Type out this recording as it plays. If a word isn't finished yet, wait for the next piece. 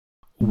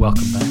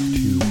Welcome back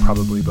to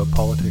Probably About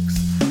Politics.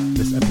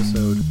 This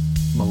episode,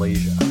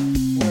 Malaysia.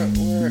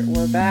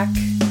 We're back.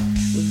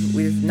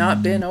 We've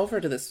not been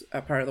over to this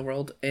part of the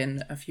world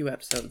in a few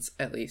episodes,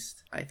 at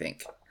least, I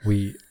think.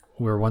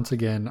 We're once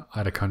again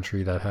at a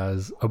country that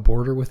has a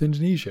border with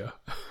Indonesia,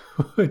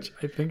 which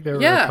I think there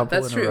were a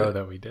couple in a row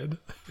that we did.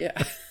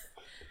 Yeah.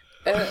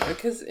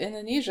 Because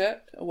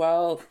Indonesia,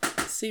 while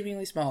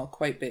seemingly small,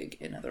 quite big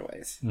in other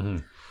ways.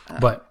 Mm-hmm.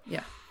 But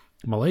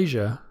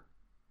Malaysia,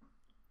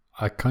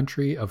 a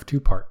country of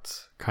two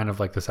parts, kind of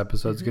like this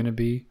episode's going to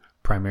be,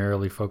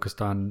 primarily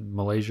focused on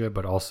Malaysia,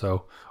 but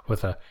also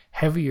with a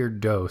heavier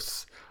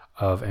dose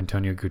of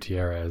Antonio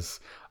Gutierrez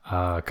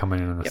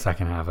coming in the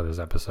second half of this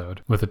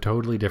episode with a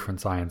totally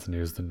different science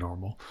news than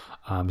normal.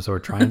 So we're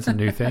trying some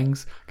new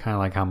things, kind of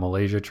like how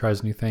Malaysia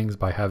tries new things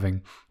by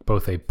having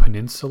both a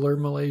peninsular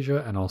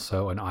Malaysia and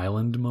also an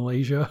island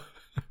Malaysia.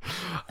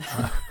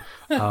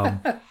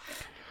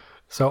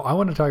 So I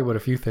want to talk about a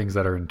few things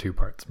that are in two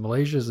parts.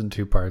 Malaysia is in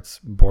two parts,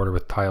 border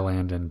with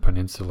Thailand and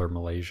peninsular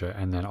Malaysia,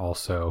 and then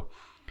also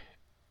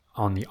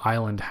on the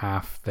island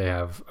half, they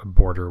have a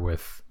border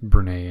with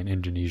Brunei and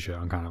Indonesia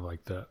on kind of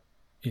like the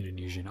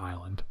Indonesian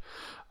island.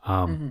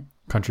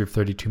 Country of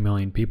 32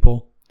 million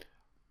people,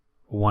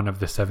 one of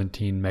the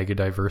 17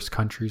 megadiverse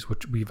countries,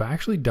 which we've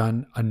actually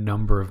done a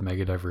number of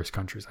megadiverse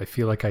countries. I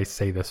feel like I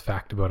say this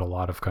fact about a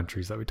lot of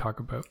countries that we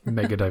talk about,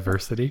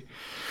 megadiversity.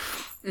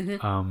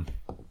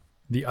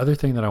 The other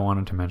thing that I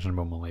wanted to mention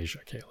about Malaysia,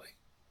 Kaylee,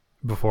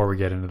 before we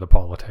get into the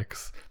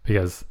politics,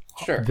 because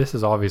this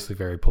is obviously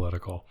very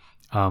political.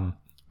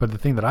 But the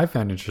thing that I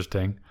found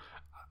interesting,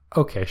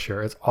 okay,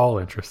 sure, it's all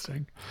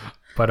interesting,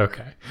 but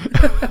okay.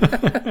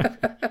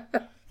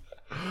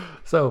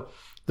 So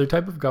their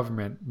type of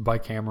government,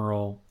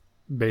 bicameral,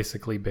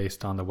 basically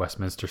based on the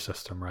Westminster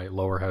system, right?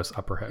 Lower house,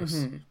 upper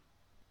house,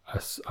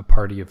 a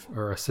party of,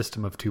 or a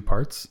system of two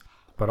parts,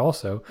 but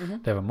also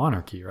they have a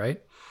monarchy,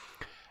 right?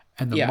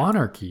 And the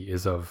monarchy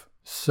is of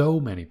so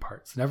many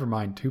parts, never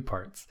mind two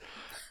parts.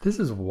 This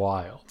is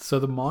wild. So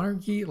the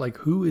monarchy, like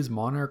who is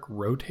monarch,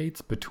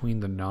 rotates between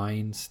the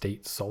 9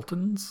 state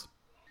sultans.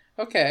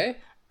 Okay.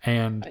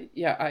 And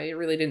I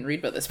really didn't read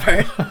about this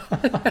part.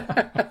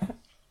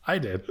 I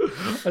did.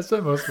 I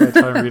spent most of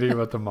my time reading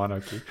about the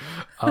monarchy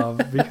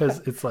because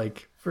it's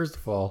like, first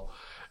of all,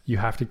 you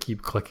have to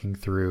keep clicking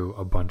through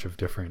a bunch of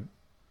different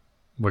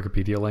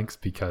Wikipedia links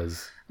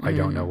because I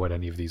don't know what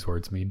any of these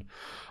words mean.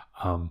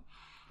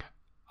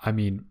 I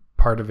mean,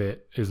 part of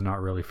it is not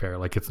really fair.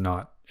 Like it's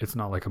not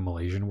like a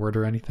Malaysian word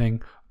or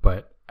anything,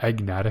 but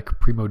agnatic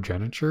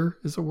primogeniture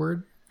is a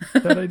word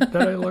that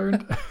I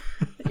learned.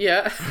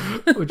 Yeah.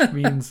 which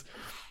means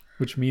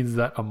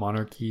that a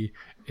monarchy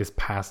is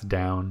passed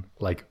down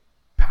like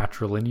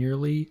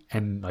patrilinearly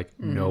and like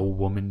no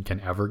woman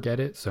can ever get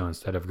it. So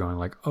instead of going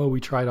like, oh,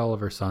 we tried all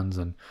of our sons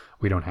and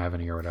we don't have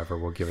any or whatever,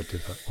 we'll give it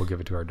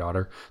to our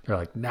daughter. They're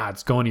like, nah,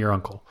 it's going to your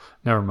uncle.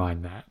 Never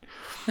mind that.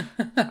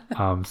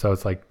 So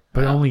it's like,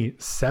 but only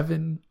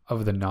 7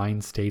 of the 9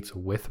 states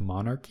with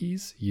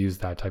monarchies use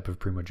that type of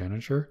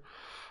primogeniture.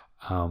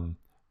 And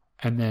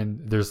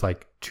then there's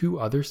like 2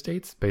 other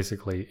states,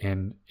 basically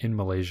in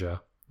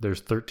Malaysia,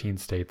 there's 13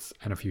 states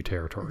and a few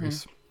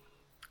territories.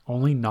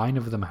 Only 9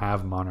 of them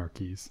have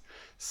monarchies.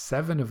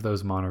 7 of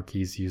those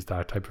monarchies use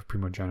that type of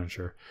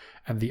primogeniture.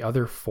 And the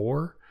other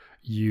 4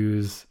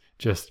 use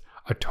just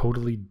a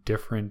totally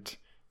different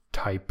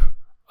type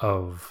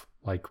of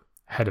like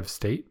head of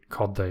state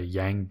called the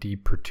Yang di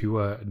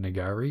Pertua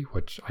Negari,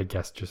 which I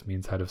guess just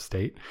means head of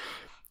state.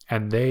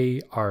 And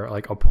they are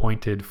like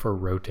appointed for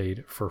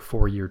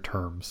 4-year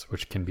terms,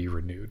 which can be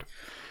renewed.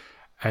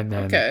 And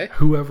then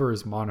whoever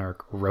is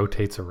monarch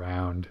rotates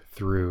around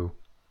through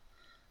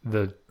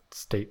the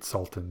state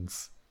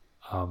sultans.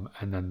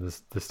 And then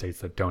the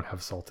states that don't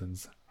have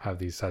sultans have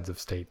these heads of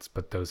states,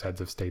 but those heads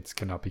of states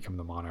cannot become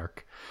the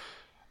monarch.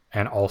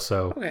 And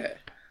also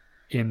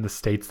in the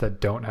states that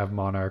don't have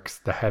monarchs,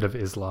 the head of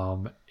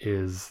Islam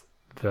is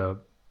the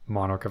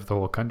monarch of the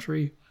whole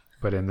country.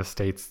 But in the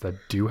states that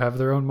do have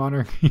their own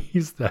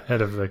monarchies, the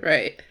head of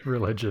the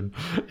religion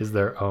is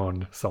their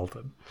own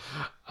sultan.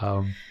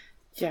 I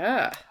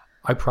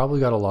probably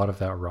got a lot of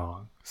that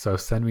wrong. So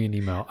send me an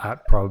email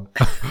at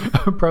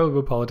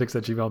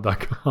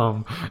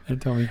probablypolitics@gmail.com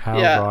and tell me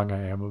how wrong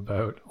I am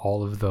about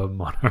all of the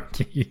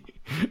monarchy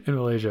in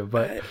Malaysia.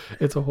 But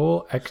it's a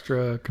whole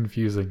extra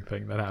confusing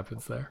thing that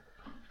happens there.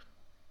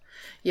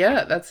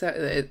 Yeah, that's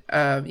it.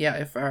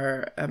 If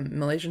our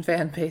Malaysian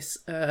fan base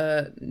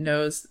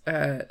knows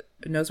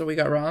what we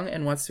got wrong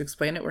and wants to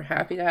explain it, we're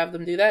happy to have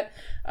them do that.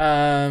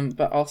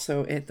 But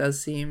also, it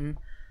does seem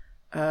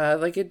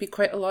like it'd be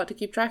quite a lot to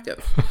keep track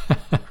of.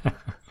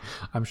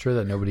 I'm sure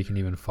that nobody can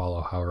even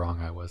follow how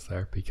wrong I was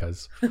there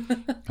because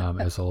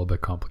it's a little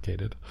bit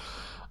complicated.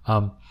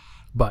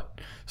 But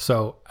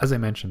so, as I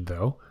mentioned,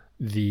 though,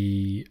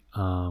 the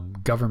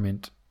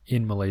government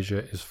in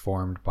Malaysia is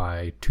formed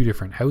by 2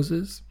 different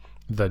houses.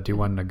 The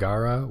Dewan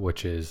Negara,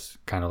 which is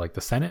kind of like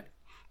the Senate,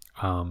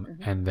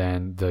 and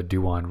then the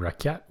Dewan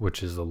Rakyat,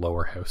 which is the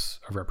lower house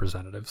of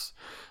representatives.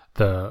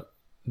 The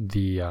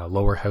the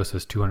lower house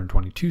has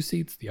 222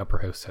 seats. The upper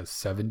house has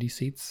 70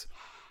 seats.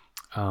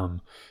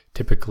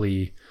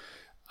 Typically,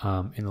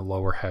 in the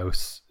lower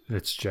house,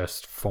 it's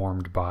just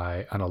formed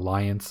by an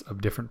alliance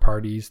of different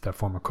parties that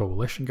form a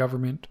coalition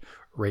government.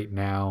 Right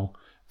now,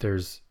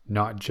 there's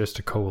not just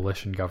a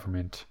coalition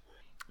government,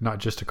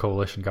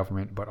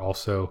 but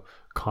also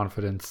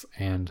confidence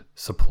and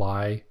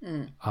supply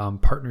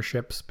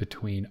partnerships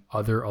between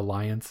other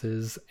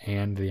alliances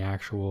and the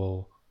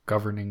actual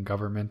governing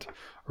government,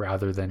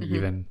 rather than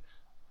even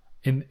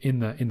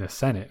in the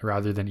Senate,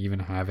 rather than even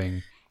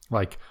having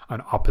like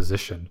an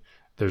opposition.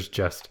 There's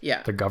just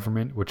the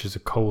government, which is a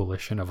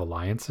coalition of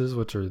alliances,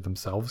 which are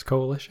themselves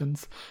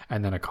coalitions,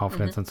 and then a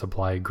confidence and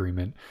supply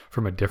agreement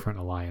from a different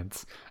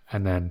alliance.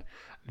 And then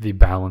the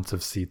balance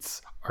of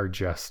seats are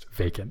just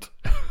vacant.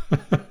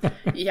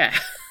 Yeah.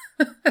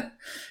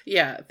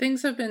 Yeah,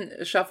 things have been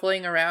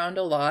shuffling around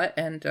a lot,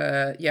 and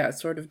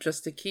sort of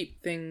just to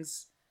keep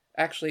things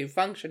actually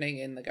functioning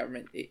in the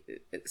government.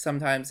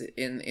 Sometimes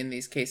in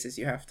these cases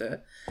you have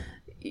to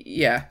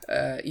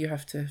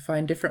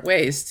find different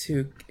ways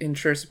to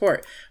ensure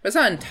support. But it's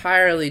not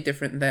entirely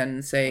different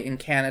than, say, in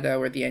Canada,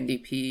 where the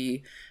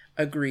NDP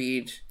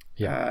agreed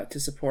to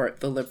support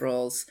the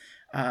Liberals.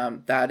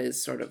 That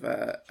is sort of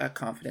a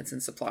confidence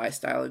and supply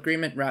style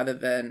agreement rather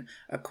than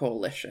a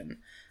coalition.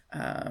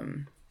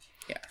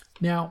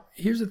 Now,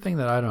 here's the thing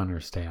that I don't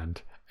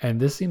understand, and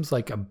this seems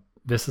like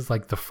this is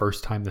like the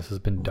first time this has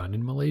been done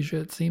in Malaysia,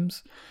 it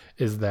seems,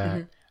 is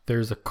that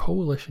there's a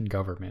coalition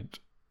government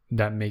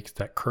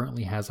that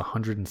currently has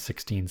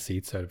 116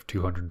 seats out of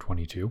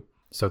 222.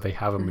 So they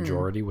have a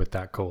majority with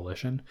that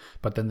coalition,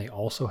 but then they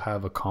also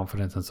have a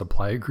confidence and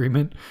supply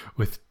agreement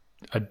with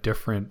a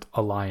different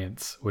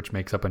alliance, which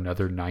makes up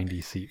another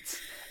 90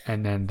 seats.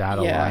 And then that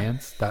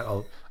alliance,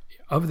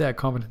 of that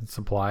confidence and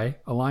supply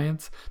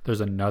alliance,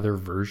 there's another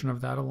version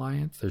of that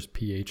alliance. There's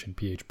PH and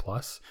PH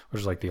Plus,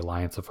 which is like the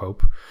Alliance of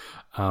Hope.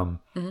 And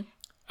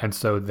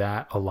so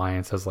that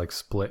alliance has like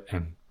split,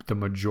 and the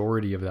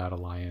majority of that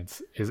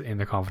alliance is in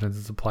the confidence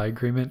and supply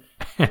agreement,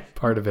 and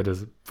part of it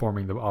is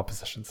forming the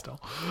opposition still.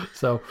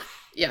 So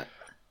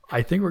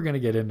I think we're going to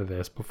get into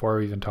this before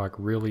we even talk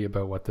really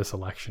about what this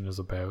election is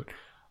about.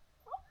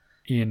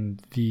 In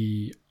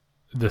the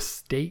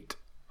state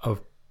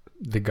of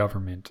the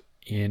government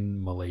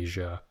in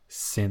Malaysia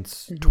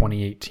since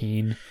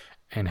 2018,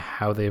 and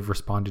how they've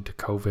responded to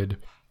COVID,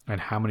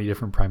 and how many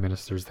different prime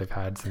ministers they've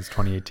had since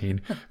 2018,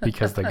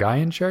 because the guy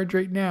in charge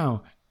right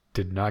now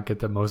did not get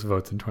the most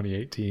votes in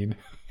 2018.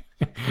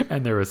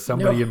 And there was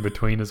somebody in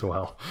between as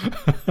well.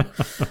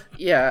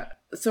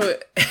 So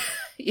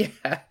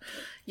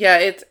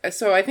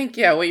so I think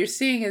what you're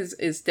seeing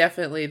is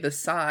definitely the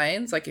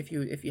signs. Like if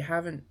you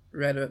haven't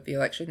read about the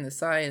election, the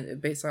sign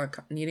based on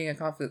needing a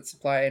confidence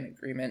supply and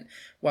agreement,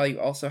 while you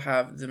also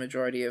have the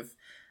majority of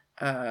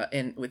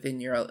within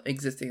your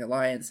existing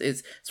alliance,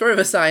 is sort of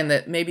a sign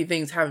that maybe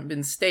things haven't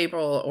been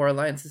stable, or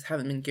alliances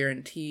haven't been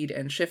guaranteed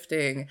and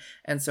shifting,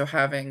 and so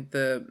having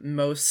the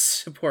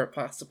most support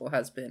possible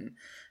has been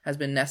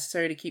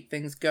necessary to keep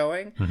things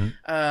going.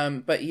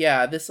 But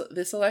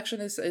this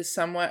election is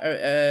somewhat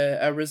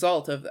a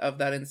result of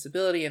that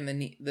instability, and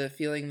the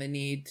feeling the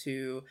need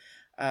to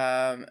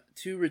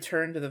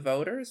return to the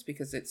voters,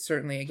 because it's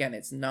certainly, again,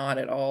 it's not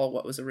at all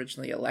what was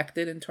originally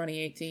elected in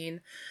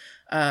 2018.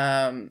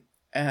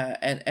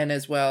 And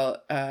as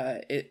well,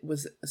 it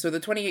was, so the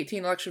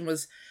 2018 election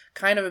was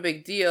kind of a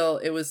big deal.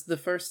 It was the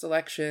first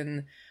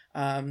election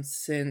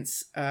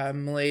since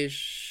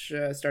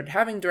Malaysia started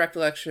having direct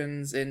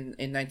elections in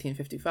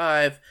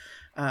 1955,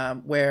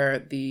 where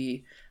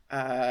the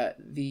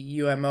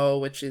UMO,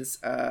 which is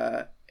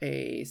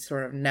a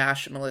sort of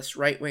nationalist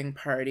right-wing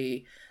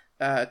party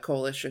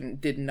coalition,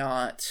 did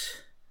not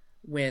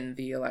win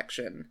the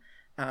election,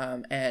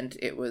 and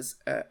it was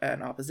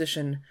an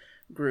opposition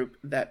group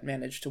that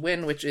managed to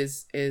win, which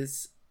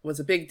was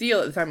a big deal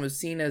at the time. It was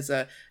seen as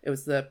it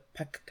was the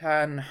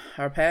Pakatan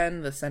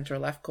Harapan, the center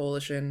left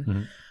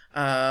coalition,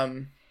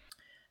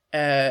 took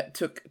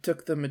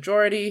the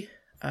majority,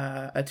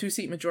 a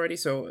 2-seat majority.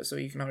 So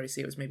you can already see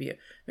it was maybe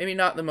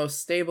not the most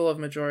stable of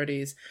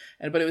majorities,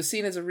 but it was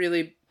seen as a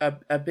really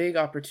a big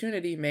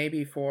opportunity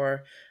maybe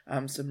for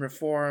some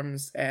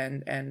reforms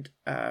and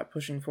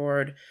pushing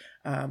forward.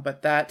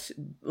 But that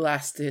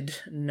lasted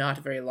not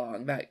very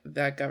long.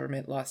 That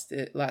government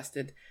lasted,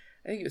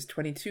 I think it was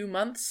 22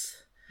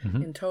 months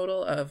in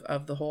total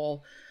of the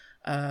whole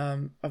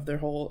of their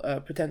whole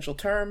potential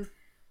term.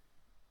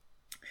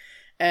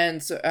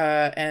 And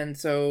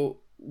so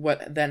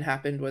what then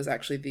happened was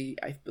actually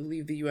I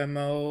believe the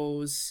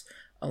UMO's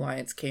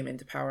alliance came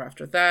into power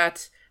after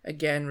that,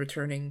 again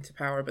returning to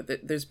power. But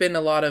there's been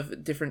a lot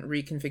of different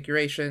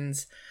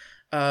reconfigurations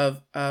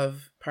of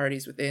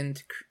parties within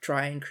to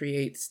try and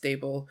create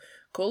stable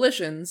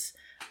coalitions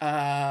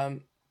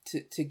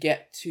to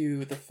get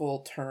to the full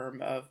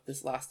term of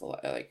this last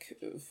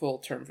full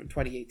term from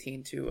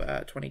 2018 to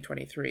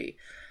 2023.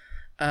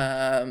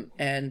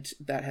 And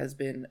that has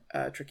been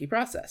a tricky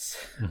process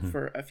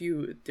for a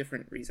few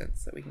different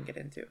reasons that we can get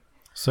into.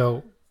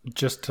 So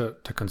just to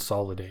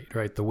consolidate,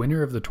 right? The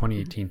winner of the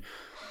 2018,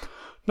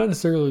 not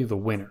necessarily the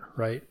winner,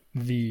 right?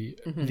 The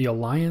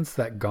alliance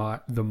that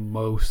got the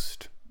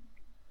most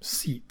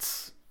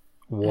seats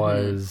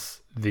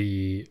was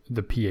the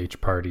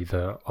PH party,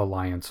 the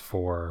Alliance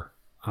for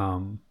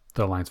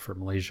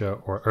Malaysia,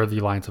 or the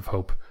Alliance of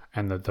Hope,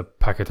 and the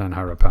Pakatan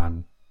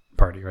Harapan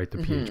party, right? The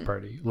PH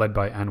party, led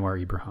by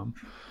Anwar Ibrahim.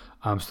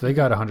 So they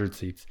got 100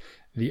 seats.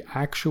 The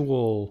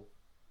actual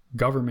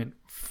government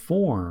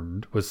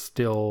formed was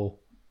still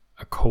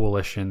a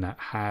coalition that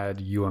had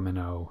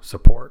UMNO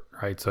support,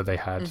 right? So they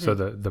had so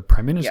the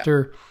prime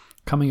minister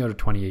coming out of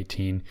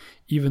 2018,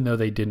 even though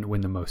they didn't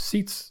win the most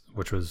seats,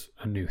 which was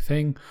a new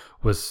thing,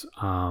 was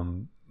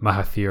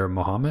Mahathir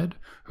Mohamad,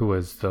 who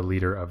was the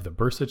leader of the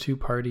Bersatu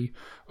party,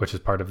 which is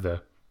part of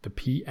the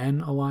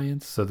PN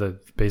alliance. So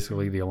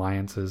basically the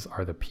alliances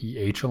are the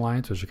PH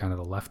alliance, which is kind of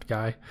the left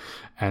guy,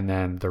 and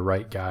then the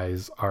right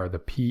guys are the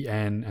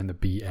PN and the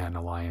BN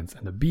alliance.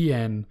 And the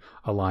BN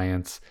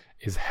alliance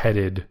is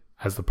headed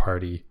as the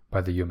party by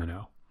the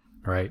UMNO,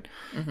 right?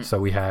 So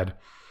we had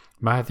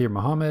Mahathir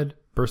Mohamad,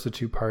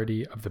 Bersatu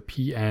party of the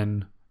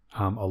PN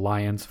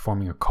alliance,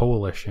 forming a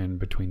coalition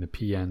between the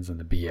PNs and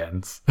the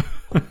BNs.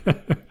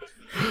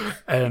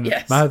 And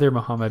Mahathir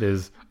Mohamad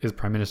is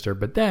prime minister.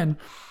 But then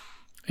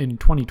in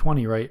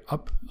 2020, right,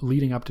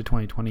 leading up to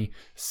 2020,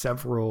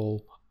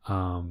 several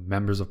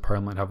members of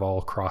parliament have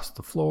all crossed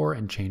the floor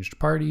and changed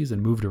parties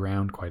and moved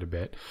around quite a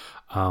bit,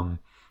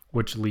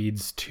 which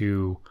leads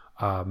to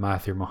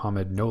Mahathir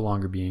Mohamad no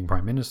longer being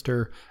prime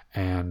minister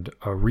and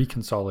a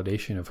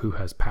reconsolidation of who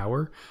has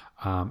power.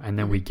 And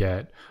then we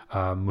get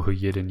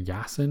Muhyiddin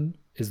Yassin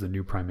is the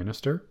new prime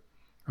minister,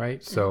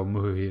 right? So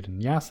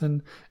Muhyiddin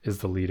Yassin is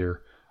the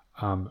leader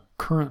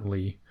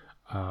currently,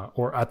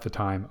 or at the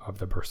time, of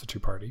the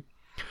Bersatu party.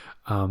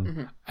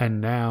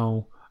 And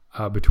now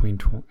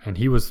and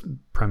he was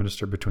prime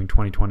minister between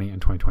 2020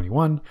 and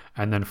 2021.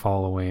 And then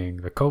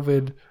following the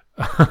COVID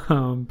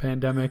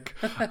pandemic,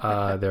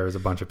 there was a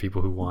bunch of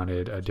people who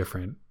wanted a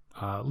different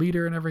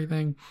leader and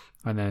everything.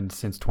 And then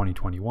since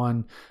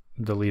 2021,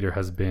 the leader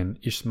has been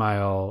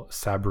Ismail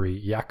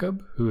Sabri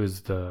Yaqub, who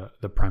is the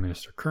prime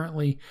minister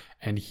currently,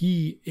 and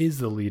he is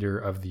the leader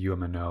of the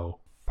UMNO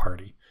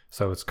party.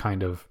 So it's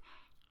kind of,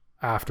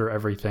 after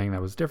everything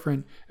that was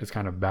different, it's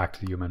kind of back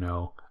to the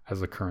UMNO as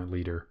the current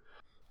leader.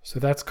 So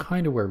that's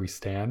kind of where we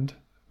stand,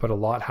 but a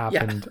lot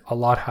happened. A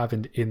lot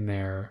happened in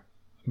there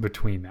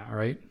between that,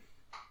 right?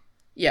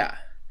 Yeah.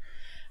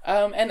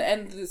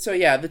 And so,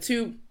 yeah, the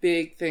two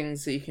big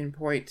things that you can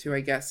point to, I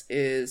guess,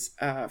 is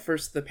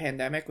first the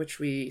pandemic, which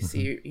we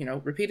see,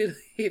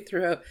 repeatedly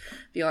throughout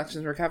the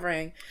elections we're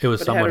covering. It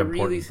was somewhat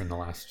important in the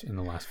last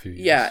few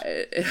years. Yeah,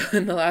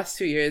 in the last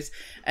 2 years,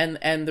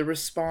 and the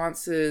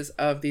responses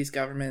of these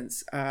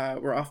governments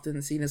were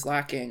often seen as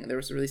lacking. There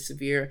was a really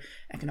severe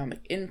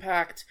economic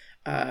impact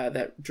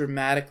that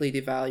dramatically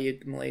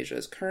devalued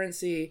Malaysia's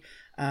currency.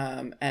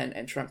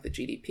 And shrunk the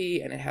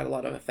GDP, and it had a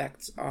lot of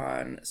effects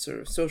on sort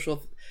of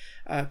social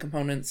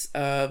components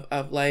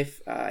of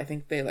life. I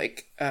think they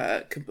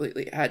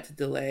completely had to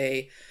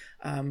delay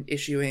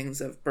issuings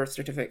of birth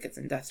certificates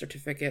and death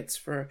certificates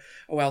for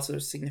a while, so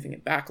there's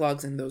significant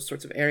backlogs in those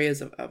sorts of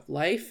areas of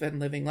life and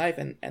living life,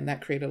 and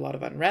that created a lot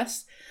of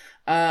unrest.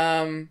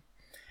 And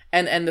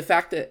the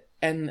fact that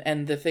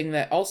and the thing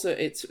that also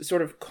it's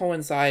sort of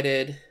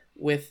coincided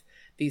with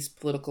these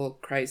political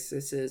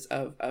crises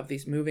of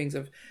these movings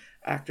of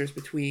actors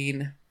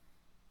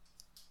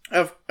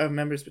of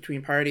members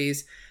between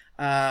parties.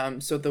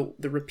 So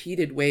the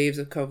repeated waves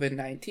of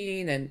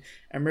COVID-19 and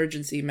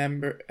emergency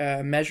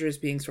measures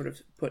being sort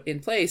of put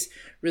in place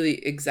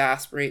really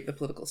exasperate the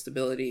political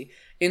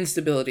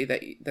instability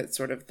that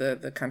sort of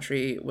the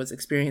country was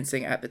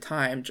experiencing at the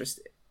time, just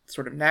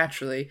sort of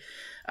naturally.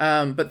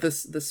 But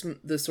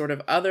the sort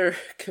of other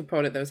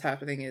component that was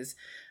happening is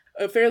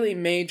a fairly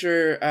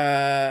major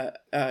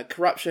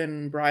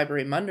corruption,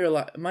 bribery,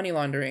 money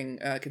laundering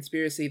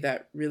conspiracy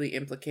that really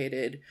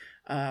implicated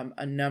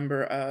a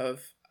number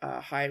of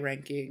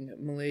high-ranking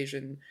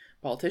Malaysian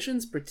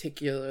politicians,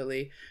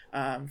 particularly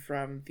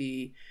from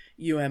the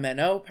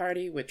UMNO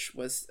party, which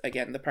was,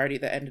 again, the party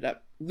that ended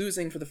up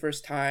losing for the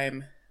first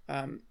time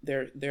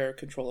their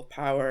control of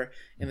power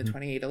in the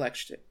 2008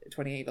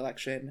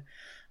 election.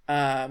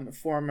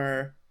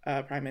 Former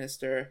Prime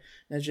Minister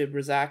Najib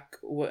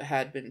Razak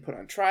had been put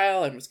on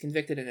trial and was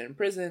convicted and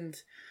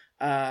imprisoned.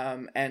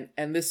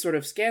 And this sort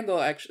of scandal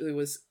actually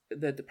was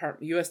the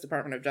U.S.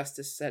 Department of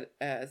Justice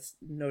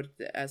noted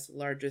as the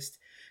largest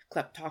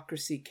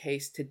kleptocracy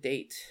case to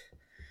date,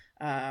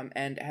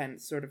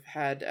 and sort of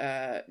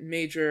had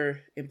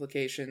major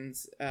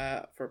implications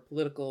for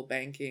political,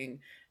 banking,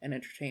 and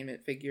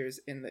entertainment figures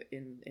in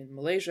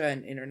Malaysia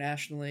and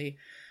internationally.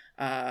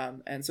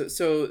 And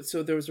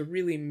so there was a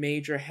really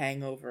major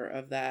hangover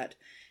of that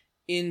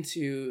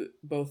into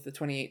both the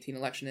 2018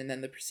 election and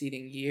then the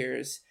preceding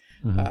years,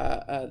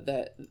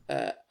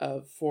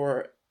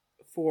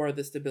 for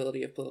the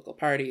stability of political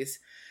parties.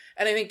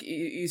 And I think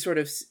you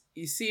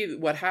see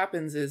what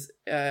happens is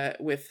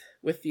with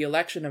the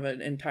election of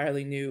an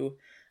entirely new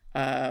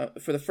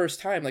for the first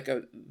time, like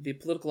the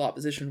political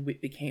opposition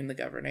became the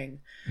governing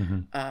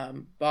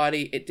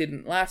body. It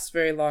didn't last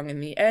very long in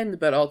the end,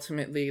 but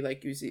ultimately,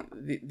 like you see,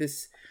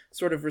 this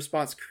sort of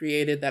response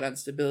created that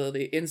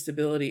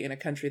instability in a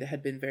country that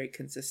had been very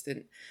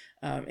consistent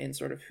in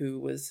sort of who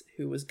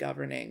was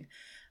governing.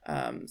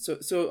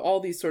 So all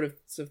these sort of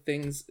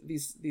things,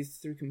 these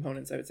three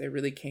components, I would say,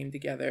 really came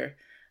together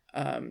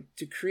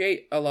to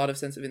create a lot of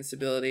sense of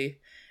instability.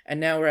 And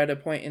now we're at a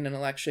point in an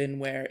election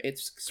where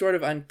it's sort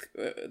of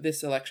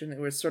this election, it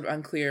was sort of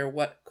unclear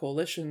what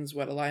coalitions,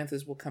 what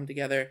alliances will come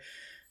together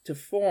to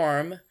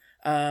form,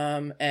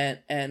 and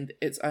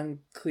it's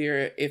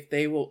unclear if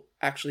they will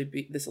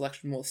actually this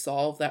election will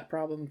solve that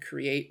problem,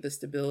 create the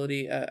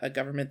stability, a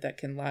government that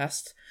can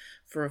last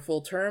for a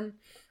full term.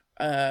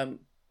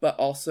 But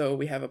also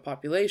we have a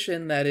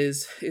population that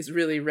is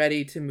really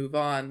ready to move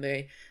on.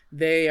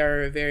 They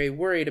are very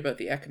worried about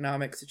the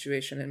economic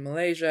situation in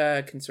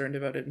Malaysia, concerned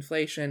about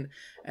inflation,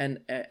 and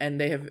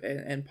they have,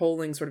 and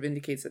polling sort of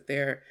indicates that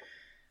they're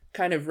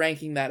kind of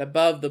ranking that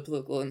above the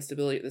political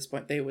instability at this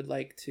point. They would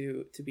like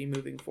to be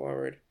moving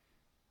forward.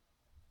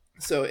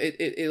 So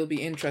it'll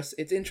be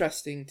it's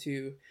interesting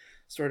to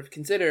sort of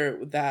consider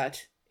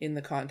that in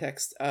the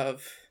context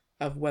of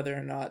whether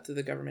or not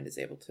the government is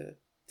able to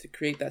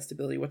create that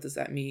stability. What does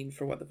that mean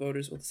for what the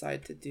voters will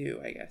decide to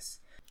do, I guess,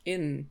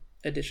 in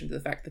addition to the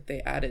fact that they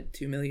added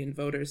 2 million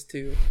voters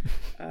to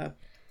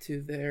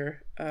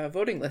their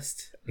voting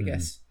list, I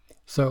guess.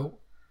 So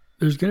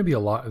there's going to be a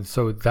lot.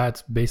 So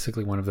that's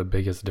basically one of the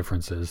biggest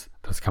differences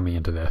that's coming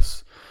into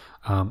this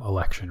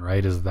election,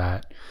 right? Is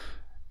that,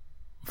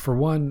 for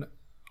one,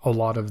 a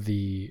lot of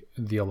the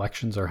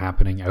elections are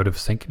happening out of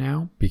sync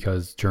now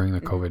because during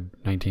the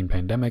COVID-19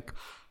 pandemic,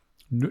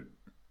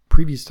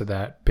 previous to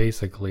that,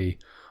 basically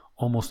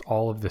almost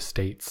all of the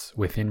states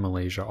within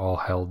Malaysia all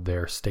held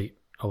their state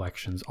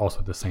elections also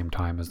at the same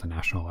time as the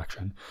national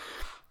election.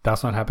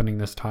 That's not happening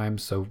this time,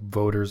 so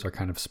voters are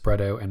kind of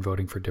spread out and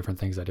voting for different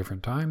things at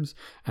different times.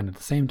 And at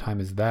the same time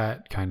as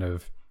that kind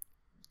of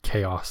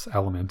chaos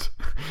element,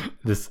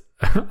 this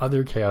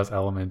other chaos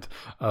element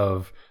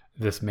of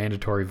this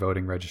mandatory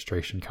voting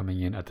registration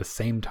coming in at the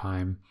same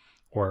time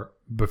or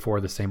before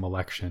the same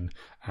election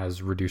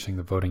as reducing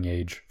the voting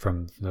age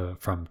from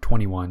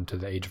 21 to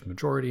the age of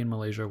majority in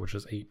Malaysia, which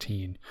is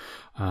 18,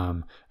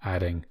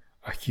 adding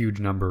a huge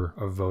number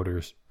of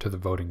voters to the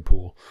voting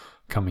pool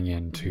coming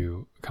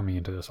into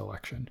this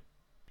election.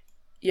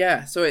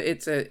 Yeah, so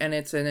it's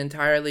an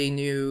entirely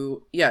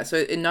new, so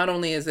it not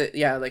only is it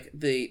like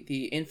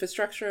the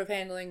infrastructure of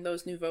handling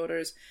those new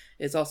voters,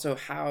 is also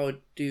how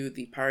do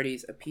the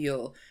parties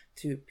appeal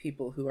to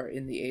people who are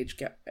in the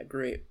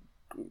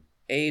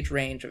age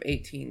range of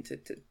 18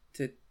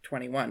 to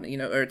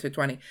 21, or to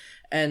 20.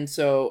 And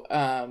so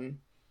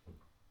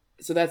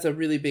so that's a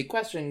really big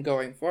question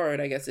going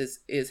forward, I guess,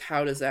 is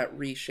how does that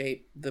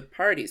reshape the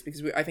parties?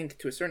 Because I think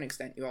to a certain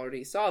extent you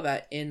already saw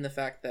that in the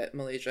fact that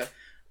Malaysia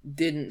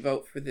didn't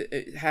vote for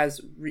it has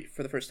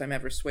for the first time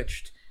ever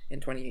switched in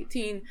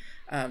 2018,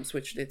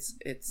 switched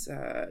its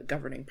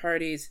governing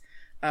parties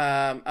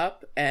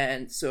up.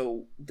 And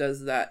so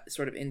does that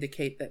sort of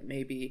indicate that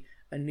maybe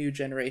a new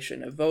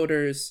generation of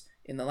voters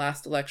in the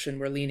last election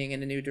were leaning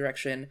in a new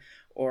direction,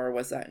 or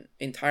was that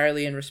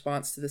entirely in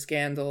response to the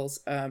scandals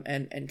and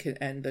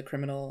the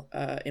criminal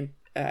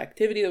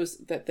activity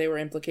that they were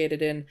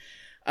implicated in,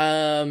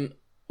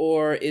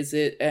 or is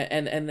it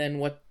and then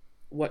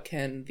what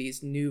can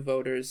these new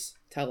voters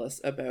tell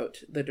us about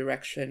the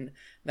direction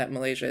that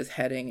Malaysia is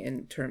heading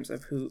in terms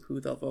of who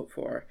they'll vote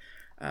for,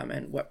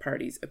 and what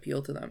parties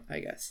appeal to them,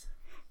 I guess.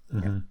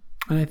 Mm-hmm.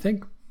 And I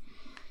think,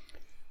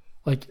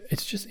 like,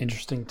 it's just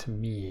interesting to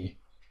me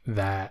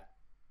that,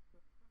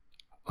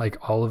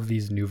 like, all of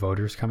these new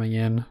voters coming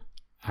in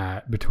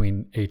at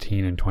between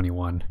 18 and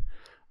 21,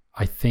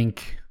 I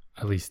think,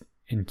 at least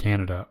in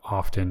Canada,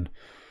 often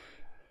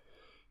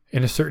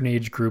in a certain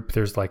age group,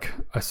 there's like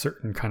a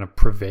certain kind of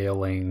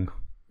prevailing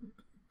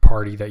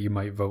party that you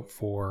might vote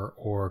for,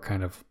 or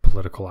kind of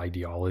political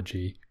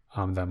ideology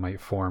that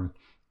might form.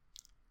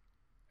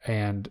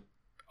 And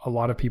a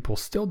lot of people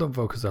still don't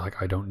vote because they're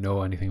like, I don't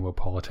know anything about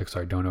politics,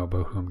 or I don't know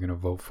about who I'm going to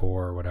vote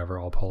for, or whatever.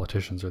 All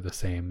politicians are the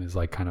same, is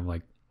like kind of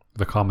like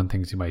the common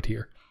things you might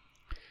hear.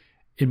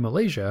 In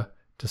Malaysia,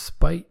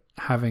 despite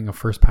having a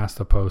first past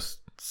the post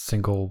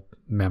single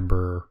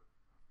member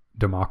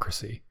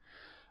democracy,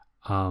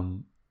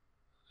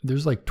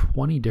 there's like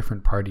 20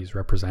 different parties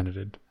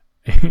represented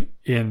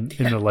in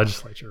the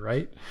legislature,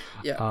 right?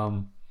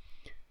 Yeah.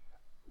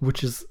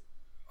 Which is,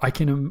 I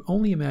can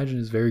only imagine,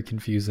 is very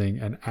confusing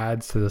and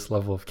adds to this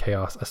level of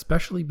chaos,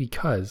 especially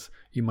because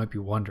you might be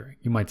wondering,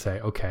 you might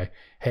say, okay,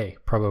 hey,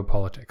 Probo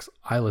Politics,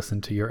 I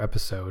listened to your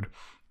episode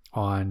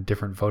on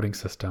different voting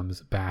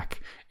systems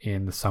back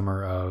in the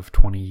summer of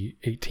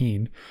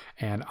 2018,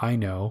 and I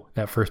know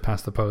that first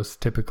past the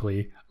post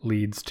typically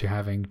leads to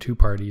having 2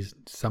 parties,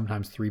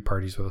 sometimes 3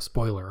 parties, with a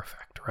spoiler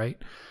effect,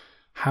 right?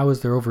 How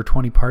is there over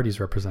 20 parties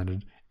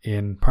represented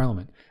in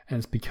Parliament? And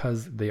it's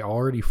because they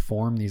already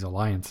form these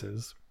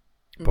alliances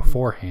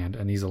beforehand,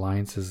 and these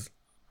alliances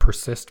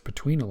persist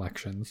between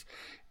elections,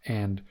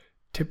 and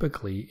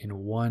typically in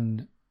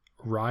one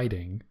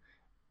riding,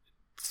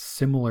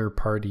 similar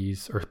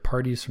parties or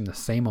parties from the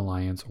same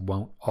alliance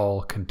won't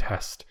all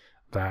contest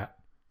that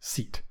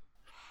seat.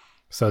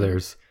 So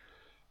there's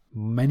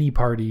many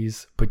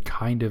parties, but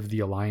kind of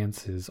the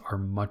alliances are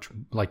much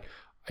like,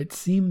 it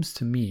seems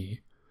to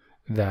me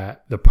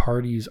that the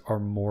parties are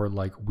more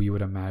like we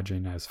would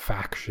imagine as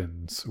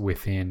factions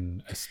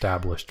within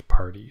established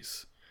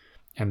parties,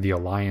 and the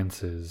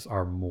alliances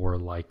are more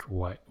like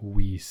what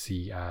we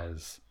see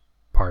as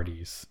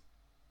parties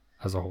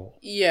as a whole.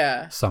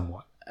 Yeah,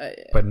 somewhat,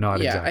 but not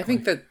yeah, exactly. I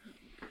think that,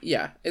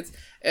 yeah,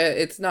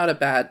 it's not a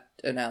bad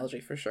analogy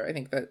for sure. I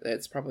think that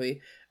it's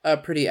probably a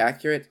pretty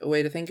accurate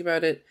way to think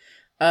about it.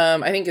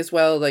 I think as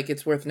well, like,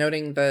 it's worth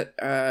noting that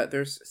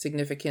there's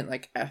significant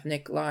like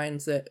ethnic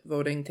lines that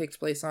voting takes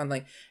place on.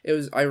 Like,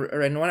 I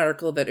read in one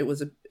article that it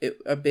was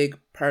a big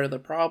part of the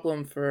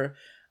problem for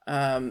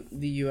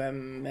the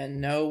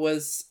UMNO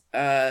was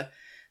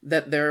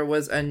that there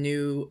was a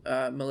new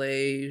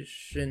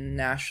Malaysian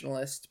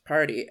nationalist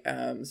party.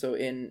 So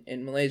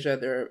in Malaysia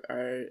there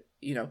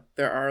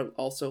are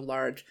also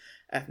large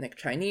ethnic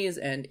Chinese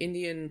and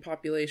Indian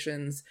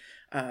populations,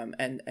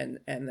 and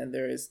then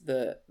there is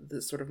the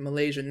sort of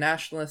Malaysian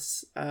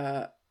nationalists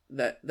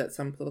that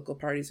some political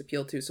parties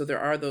appeal to. So there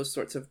are those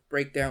sorts of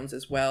breakdowns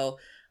as well.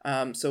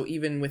 So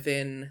even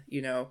within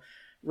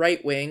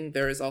right wing,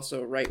 there is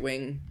also right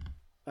wing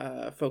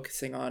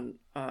focusing on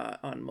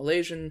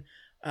Malaysian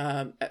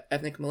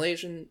ethnic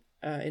Malaysian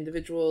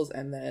individuals,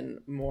 and then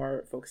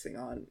more focusing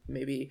on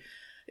maybe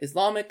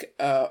Islamic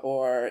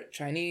or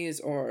Chinese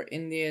or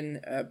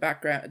Indian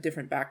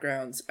different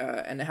backgrounds,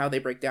 and how they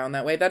break down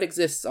that way. That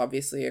exists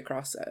obviously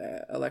across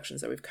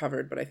elections that we've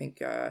covered, but I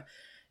think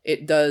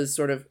it does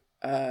sort of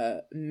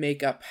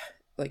make up,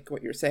 like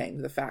what you're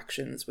saying, the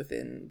factions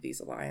within these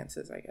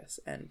alliances, I guess,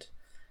 and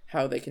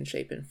how they can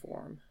shape and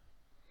form.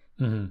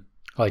 Mm-hmm.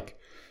 Like,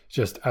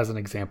 just as an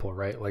example,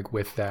 right? Like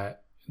with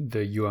that,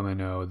 the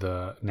UMNO,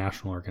 the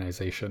National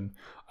Organization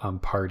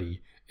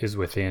Party, is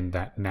within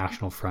that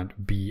National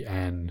Front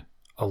BN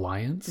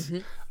alliance.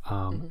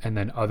 And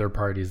then other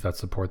parties that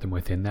support them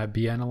within that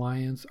BN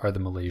alliance are the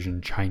Malaysian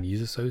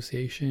Chinese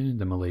Association,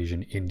 the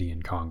Malaysian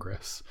Indian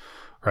Congress,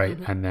 right?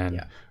 And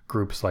then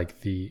groups like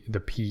the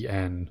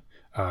PN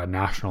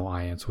National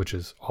Alliance, which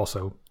is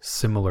also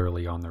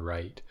similarly on the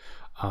right,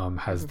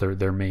 has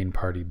their main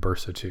party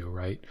Bersatu,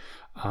 right?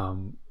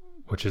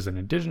 Which is an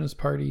indigenous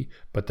party,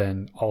 but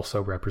then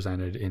also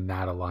represented in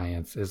that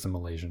alliance is the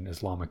Malaysian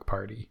Islamic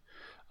Party.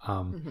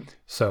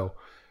 So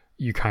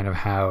you kind of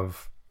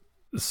have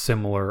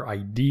similar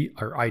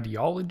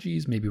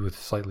ideologies, maybe with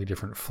slightly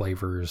different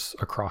flavors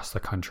across the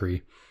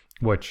country,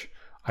 which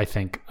I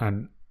think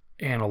an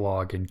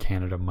analog in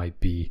Canada might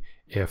be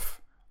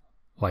if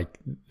like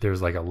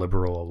there's like a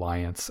liberal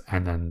alliance,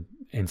 and then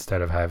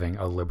instead of having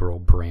a liberal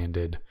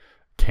branded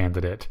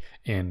candidate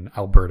in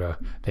Alberta,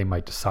 they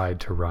might decide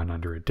to run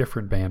under a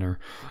different banner,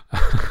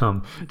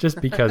 just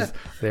because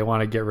they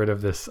want to get rid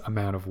of this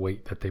amount of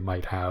weight that they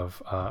might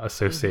have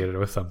associated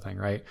with something,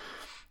 right?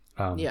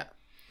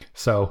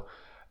 So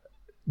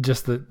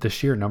just the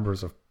sheer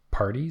numbers of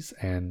parties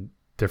and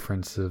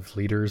difference of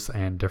leaders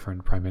and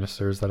different prime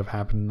ministers that have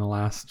happened in the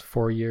last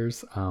 4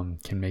 years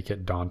can make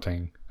it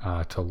daunting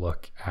to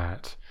look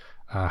at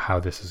how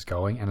this is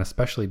going, and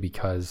especially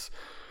because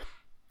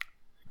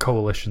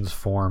coalitions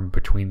form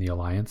between the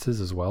alliances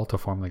as well to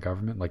form the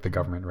government. Like the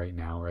government right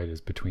now, right,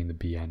 is between the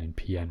BN and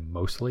PN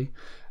mostly,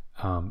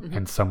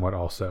 and somewhat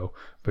also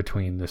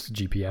between this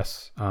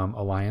GPS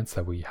alliance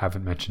that we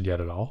haven't mentioned yet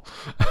at all.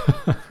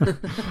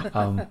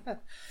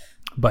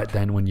 But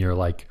then when you're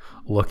like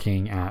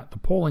looking at the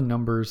polling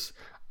numbers,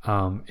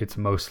 it's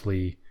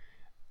mostly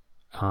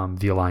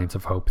the Alliance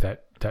of Hope,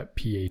 that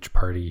PH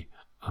party,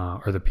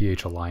 or the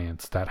PH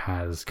alliance, that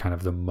has kind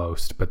of the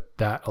most, but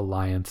that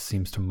alliance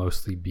seems to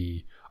mostly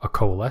be a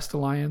coalesced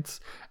alliance,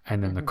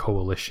 and then the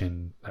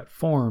coalition that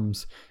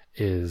forms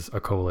is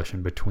a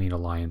coalition between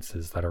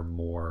alliances that are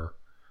more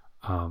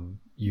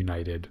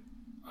united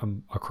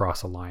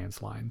across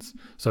alliance lines.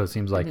 So it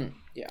seems like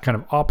kind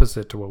of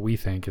opposite to what we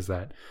think is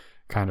that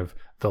kind of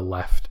the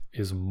left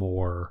is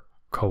more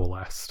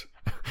coalesced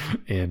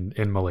in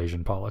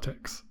Malaysian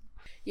politics.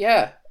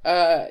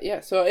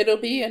 So it'll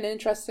be an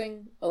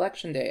interesting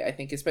election day, I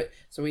think.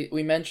 So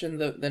we mentioned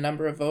the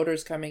number of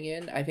voters coming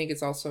in. I think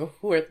it's also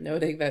worth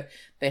noting that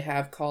they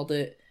have called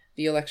it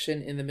the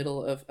election in the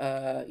middle of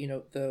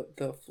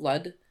the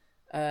flood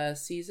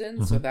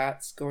season. So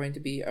that's going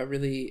to be a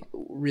really,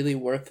 really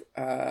worth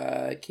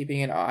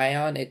keeping an eye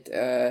on.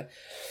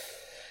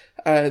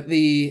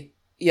 The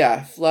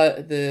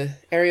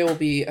area will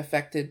be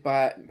affected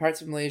by,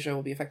 parts of Malaysia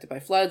will be affected by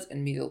floods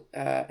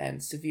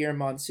and severe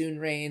monsoon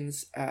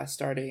rains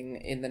starting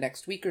in the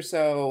next week or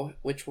so,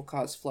 which will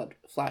cause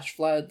flash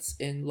floods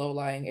in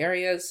low-lying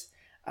areas.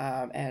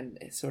 And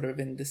sort of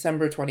in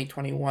December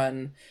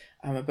 2021,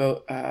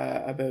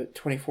 about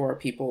 24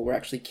 people were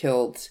actually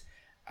killed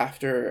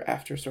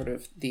after sort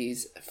of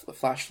these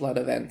flash flood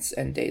events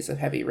and days of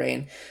heavy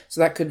rain.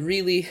 So that could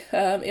really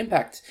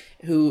impact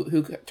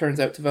who turns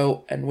out to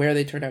vote and where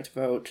they turn out to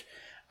vote.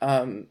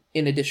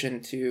 In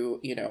addition to,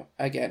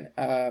 again,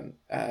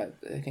 I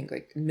think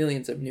like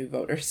millions of new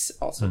voters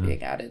also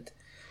being added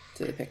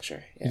to the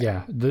picture.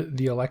 Yeah,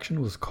 the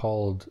election was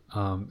called,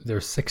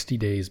 there's 60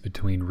 days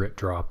between writ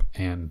drop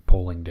and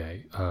polling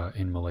day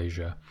in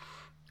Malaysia.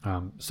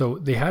 So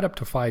they had up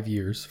to 5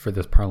 years for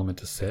this parliament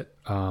to sit.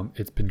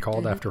 It's been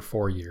called after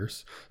 4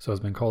 years. So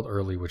it's been called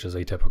early, which is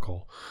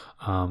atypical.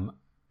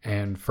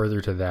 And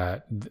further to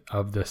that,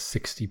 of the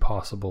 60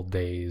 possible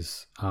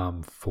days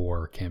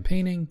for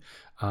campaigning,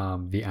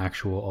 the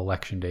actual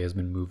election day has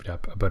been moved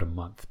up about a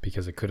month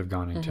because it could have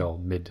gone until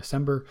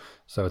mid-December.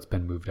 So it's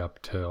been moved up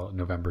till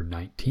November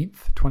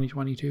 19th,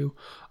 2022,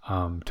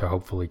 to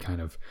hopefully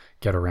kind of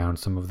get around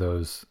some of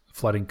those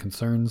flooding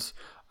concerns,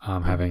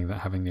 having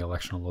the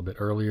election a little bit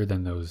earlier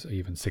than those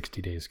even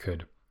 60 days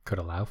could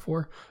allow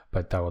for.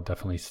 But that will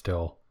definitely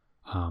still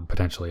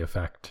potentially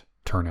affect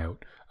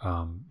turnout,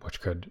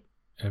 which could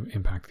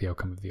impact the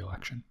outcome of the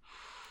election.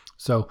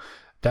 So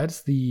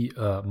that's the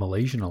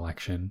Malaysian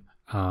election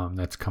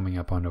that's coming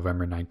up on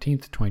November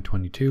 19th,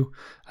 2022.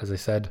 As I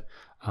said,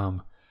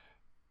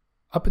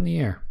 up in the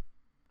air.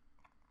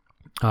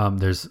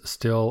 There's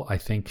still, I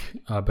think,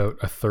 about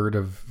a third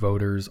of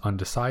voters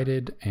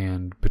undecided,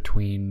 and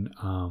between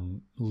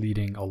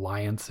leading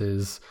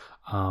alliances,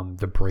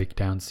 the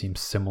breakdown seems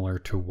similar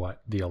to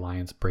what the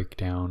alliance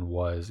breakdown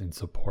was in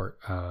support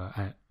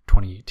at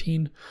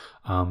 2018.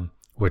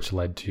 Which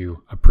led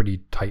to a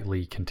pretty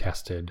tightly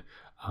contested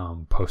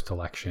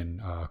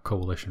post-election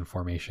coalition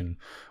formation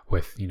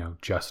with,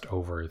 just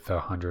over the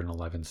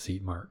 111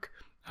 seat mark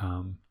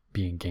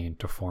being gained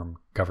to form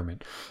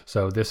government.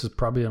 So this is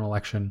probably an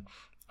election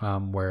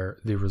where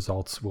the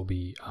results will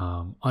be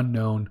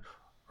unknown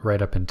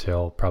right up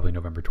until probably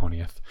November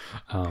 20th,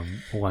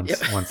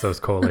 once those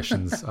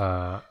coalition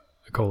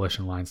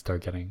lines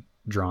start getting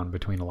drawn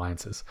between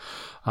alliances.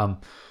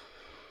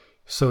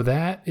 So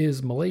that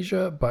is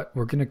Malaysia, but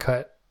we're going to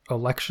cut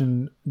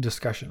election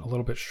discussion a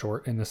little bit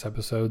short in this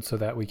episode so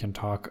that we can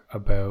talk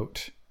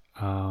about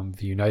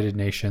the United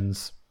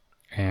Nations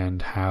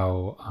and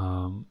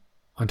how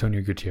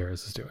Antonio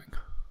Gutierrez is doing.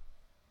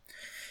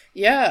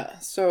 Yeah,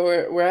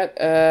 so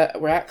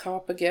we're at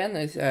COP again.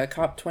 It's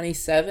COP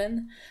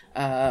 27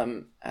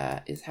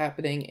 is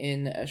happening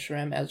in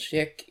Sharm el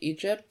Sheikh,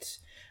 Egypt.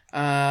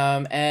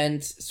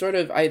 And sort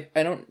of, I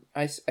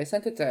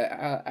sent it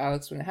to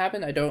Alex when it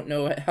happened. I don't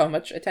know how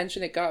much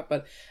attention it got,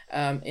 but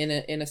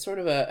in a sort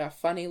of a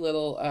funny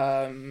little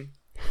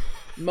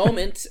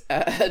moment,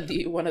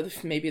 one of the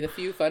maybe the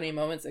few funny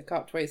moments at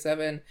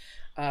COP27,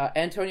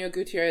 Antonio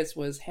Gutierrez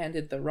was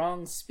handed the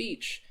wrong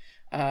speech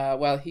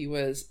while he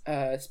was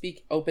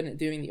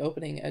doing the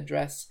opening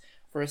address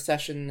for a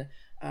session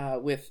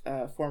with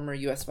former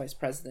U.S. Vice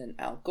President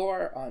Al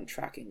Gore on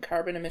tracking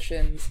carbon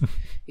emissions.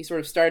 He sort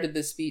of started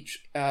this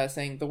speech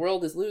saying, "The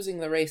world is losing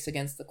the race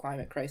against the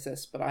climate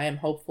crisis, but I am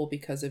hopeful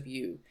because of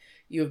you.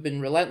 You have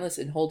been relentless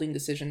in holding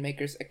decision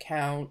makers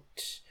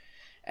account."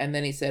 And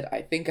then he said,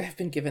 "I think I've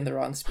been given the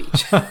wrong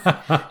speech."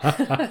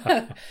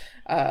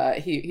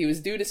 He was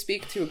due to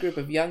speak to a group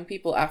of young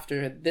people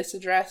after this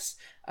address,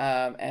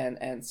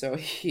 and so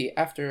he,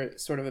 after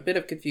sort of a bit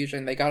of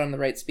confusion, they got on the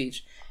right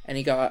speech, and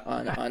he got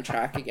on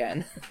track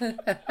again.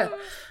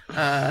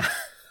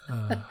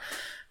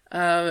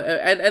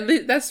 And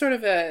that's sort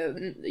of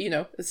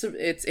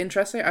it's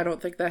interesting. I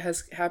don't think that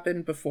has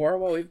happened before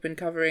while we've been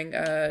covering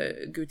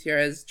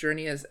Gutierrez's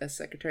journey as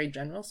Secretary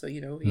General. So he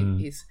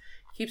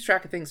keeps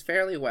track of things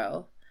fairly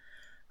well.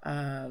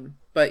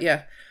 But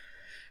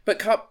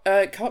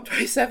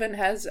COP27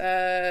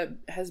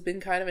 has been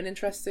kind of an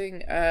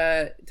interesting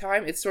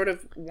time. It's sort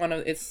of one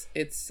of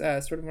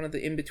sort of one of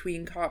the in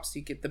between COPs.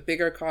 You get the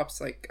bigger COPs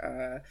like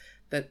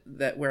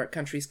that where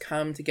countries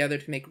come together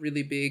to make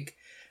really big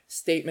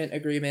statement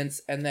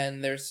agreements, and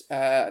then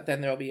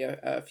there'll be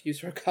a few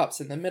sort of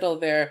COPs in the middle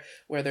there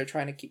where they're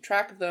trying to keep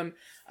track of them.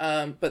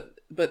 But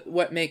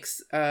what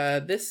makes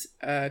this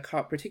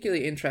COP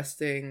particularly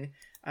interesting,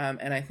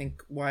 and I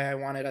think why I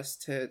wanted us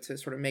to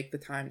sort of make the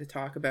time to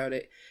talk about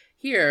it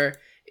here,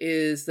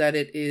 is that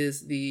it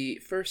is the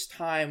first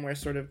time where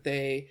sort of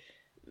they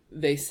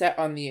set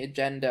on the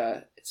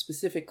agenda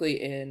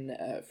specifically in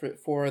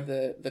for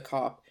the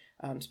COP,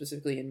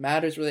 specifically in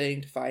matters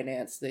relating to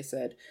finance. They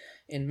said,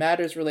 in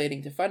matters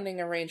relating to funding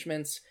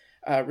arrangements,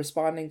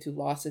 responding to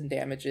loss and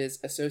damages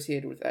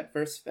associated with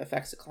adverse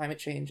effects of climate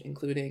change,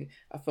 including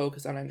a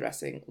focus on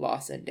addressing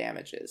loss and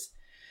damages.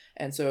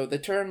 And so the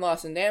term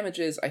loss and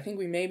damages, I think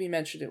we maybe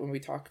mentioned it when we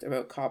talked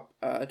about COP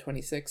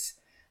 26.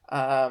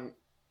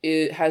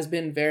 It has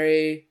been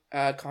very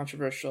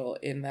controversial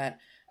in that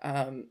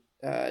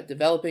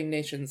developing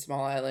nations,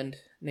 small island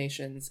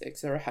nations,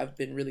 etc., have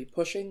been really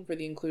pushing for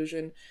the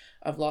inclusion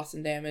of loss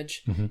and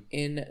damage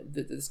in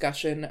the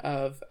discussion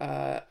of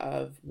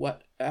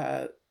what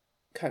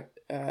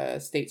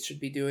states should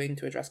be doing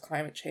to address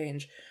climate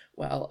change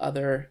while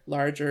other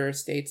larger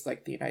states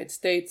like the United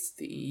States,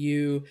 the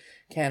EU,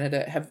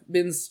 Canada have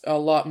been a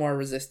lot more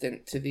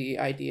resistant to the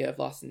idea of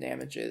loss and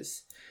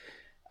damages.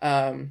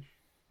 And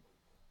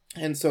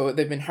so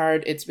they've been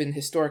hard. It's been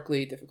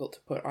historically difficult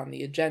to put on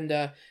the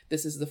agenda.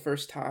 This is the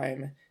first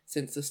time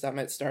since the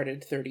summit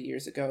started 30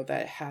 years ago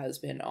that it has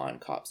been on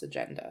COP's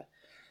agenda.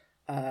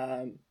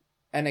 And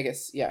I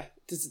guess,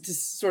 to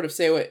sort of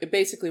say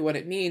what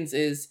it means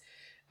is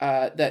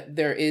that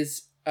there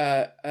is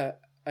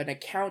an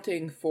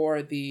accounting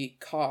for the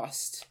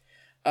cost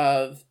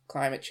of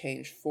climate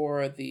change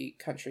for the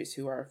countries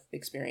who are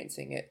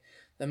experiencing it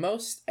the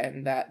most,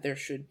 and that there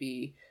should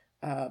be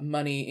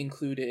money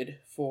included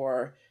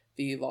for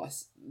the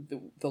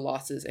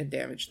losses and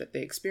damage that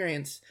they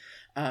experience,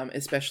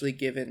 especially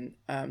given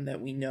that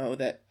we know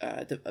that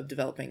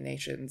developing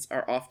nations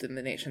are often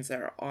the nations that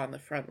are on the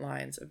front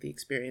lines of the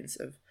experience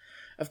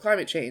of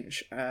climate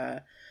change.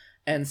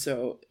 And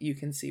so you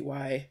can see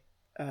why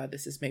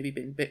this has maybe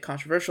been a bit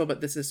controversial,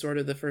 but this is sort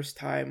of the first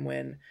time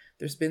when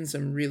there's been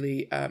some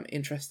really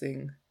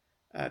interesting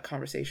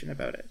conversation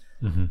about it.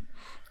 Mm-hmm.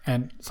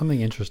 And something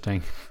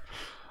interesting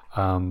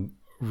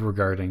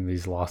regarding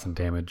these loss and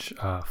damage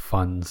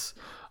funds.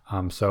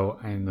 So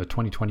in the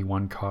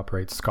 2021 COP,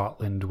 right,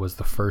 Scotland was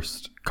the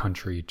first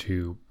country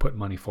to put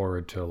money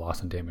forward to a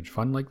loss and damage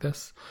fund like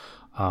this.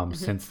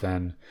 Since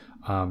then,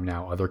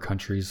 now other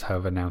countries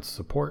have announced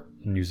support.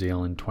 New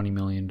Zealand, $20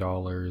 million,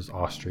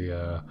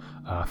 Austria,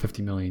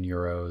 50 million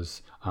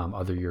euros,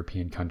 other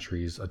European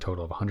countries, a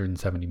total of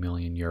 170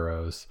 million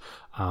euros.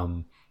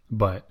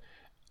 But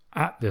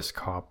at this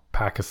COP,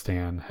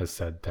 Pakistan has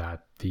said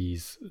that the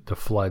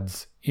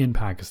floods in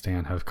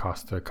Pakistan have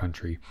cost the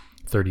country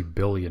 $30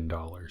 billion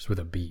with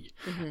a B.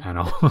 And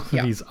all of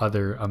these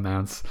other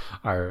amounts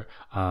are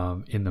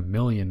in the $1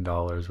 million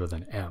with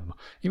an M,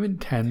 even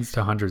tens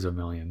to hundreds of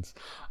millions.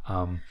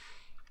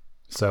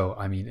 So,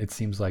 I mean, it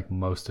seems like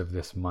most of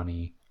this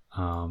money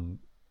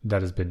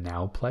that has been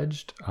now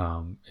pledged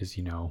is,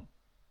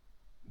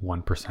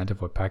 1%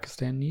 of what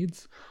Pakistan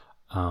needs.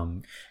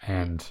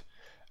 And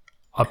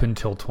up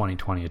until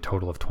 2020, a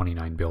total of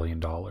 $29 billion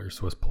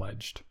was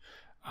pledged,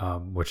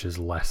 which is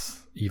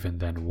less even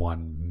than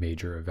one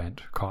major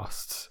event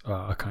costs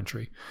a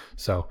country.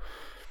 So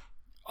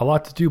a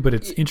lot to do, but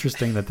it's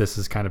interesting that this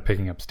is kind of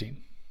picking up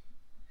steam.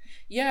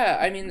 Yeah,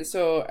 I mean,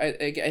 so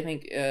I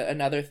think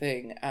another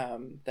thing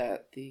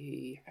that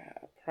the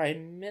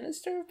Prime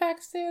Minister of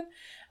Pakistan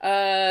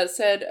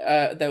said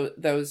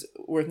that was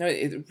worth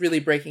noting, really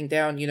breaking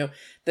down,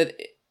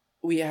 that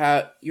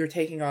you're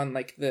taking on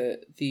like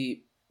the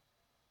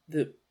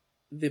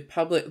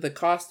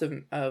cost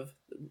of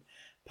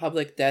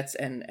public debts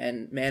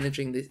and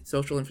managing the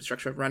social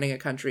infrastructure of running a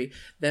country,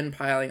 then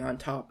piling on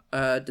top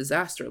a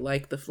disaster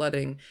like the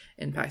flooding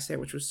in Pakistan,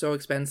 which was so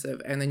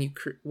expensive. And then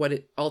what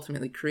it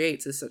ultimately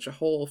creates is such a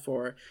hole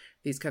for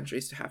these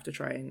countries to have to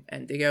try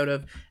and dig out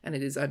of. And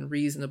it is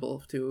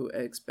unreasonable to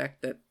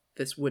expect that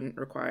this wouldn't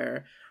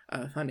require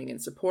funding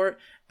and support.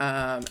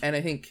 And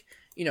I think,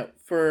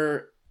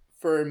 for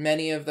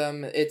many of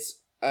them, it's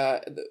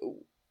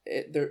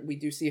we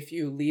do see a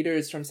few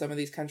leaders from some of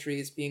these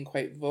countries being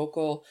quite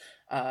vocal.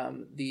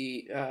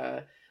 The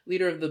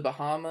leader of the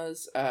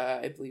Bahamas,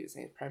 I believe his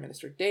name is Prime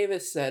Minister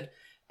Davis, said,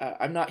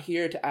 I'm not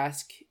here to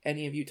ask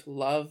any of you to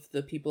love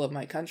the people of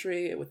my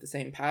country with the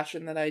same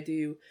passion that I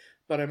do,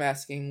 but I'm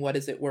asking, what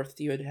is it worth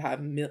to you to have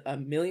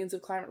millions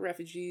of climate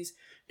refugees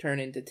turn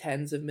into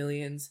tens of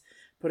millions,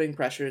 putting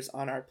pressures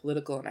on our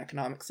political and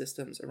economic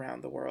systems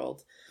around the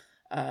world?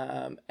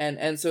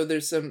 And so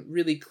there's some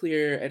really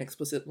clear and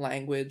explicit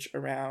language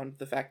around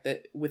the fact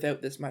that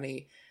without this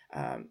money,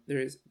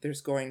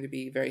 there's going to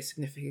be very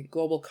significant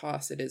global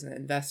costs. It is an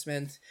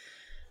investment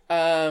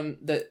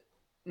that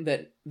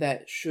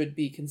should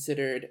be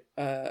considered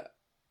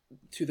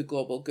to the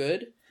global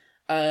good.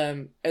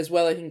 As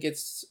well, I think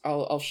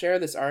I'll share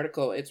this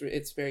article.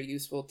 It's very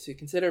useful to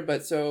consider.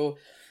 But so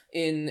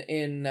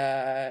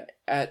there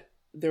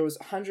was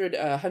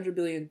 $100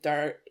 billion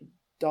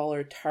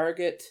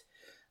target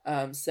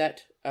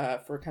set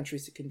for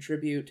countries to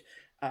contribute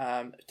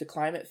to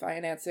climate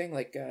financing,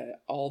 like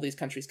all these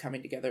countries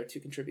coming together to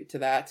contribute to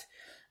that.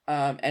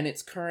 And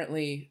it's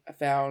currently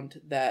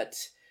found that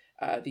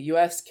the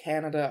US,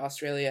 Canada,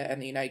 Australia,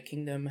 and the United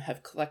Kingdom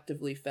have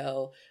collectively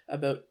fell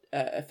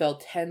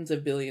tens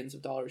of billions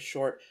of dollars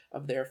short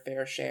of their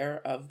fair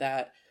share of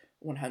that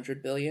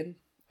 100 billion.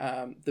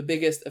 The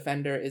biggest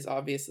offender is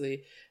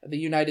obviously the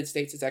United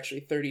States is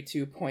actually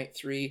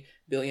 $32.3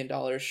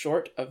 billion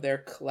short of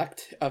their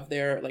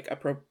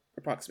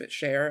approximate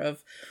share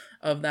of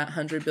that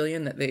 100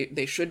 billion that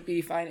they should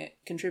be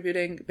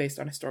contributing based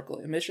on historical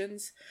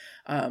emissions.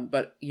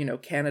 But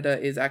Canada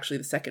is actually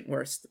the second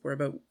worst. We're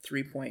about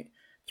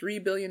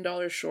 $3.3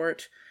 billion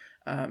short.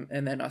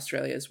 And then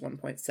Australia is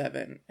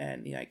 1.7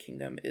 and the United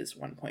Kingdom is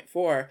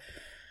 1.4.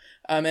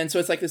 And so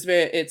it's like this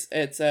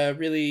it's a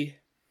really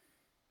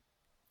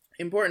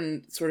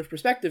important sort of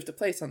perspective to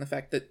place on the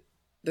fact that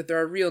there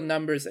are real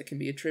numbers that can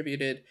be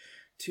attributed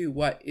to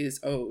what is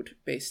owed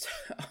based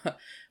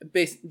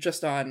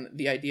just on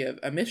the idea of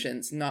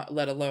emissions, not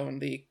let alone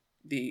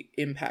the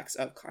impacts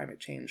of climate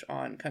change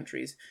on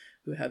countries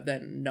who have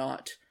then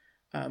not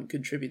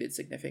contributed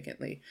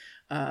significantly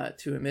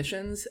to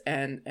emissions,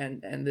 and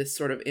this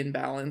sort of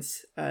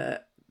imbalance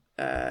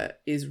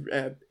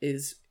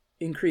is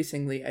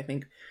increasingly, I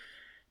think,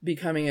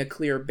 becoming a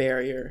clear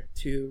barrier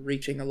to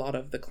reaching a lot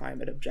of the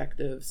climate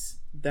objectives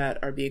that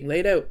are being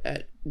laid out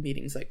at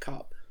meetings like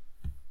COP.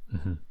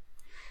 Mm-hmm.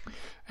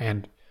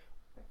 And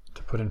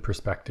to put in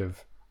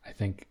perspective, I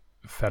think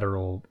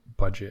federal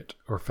budget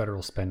or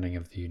federal spending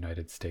of the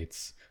United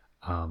States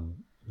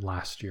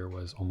last year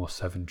was almost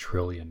 $7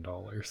 trillion.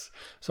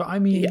 So I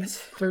mean, yes.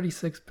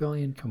 36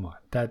 billion. Come on,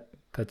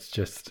 that's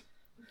just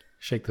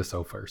shake the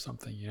sofa or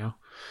something, you know.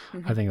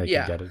 Mm-hmm. I think they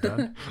can get it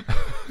done.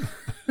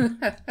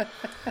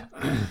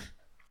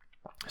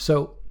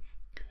 So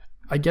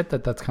I get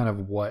that that's kind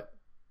of what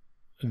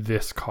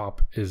this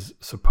COP is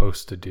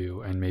supposed to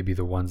do, and maybe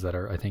the ones that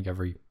are, I think,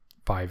 every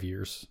 5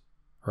 years,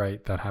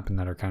 right, that happen,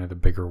 that are kind of the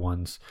bigger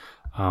ones.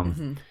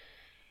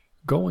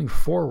 Going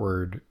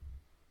forward,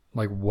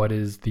 like, what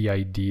is the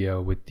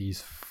idea with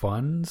these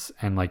funds?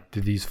 And like,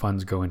 do these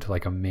funds go into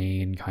like a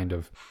main kind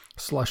of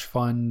slush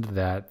fund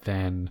that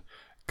then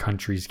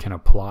countries can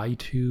apply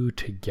to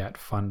get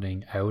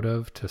funding out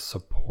of to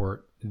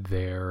support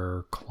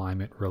their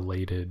climate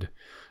related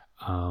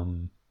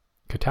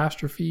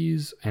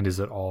catastrophes? And is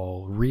it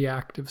all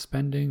reactive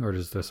spending, or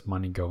does this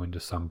money go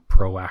into some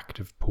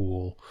proactive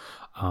pool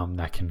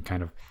that can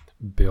kind of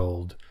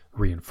build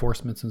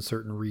reinforcements in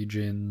certain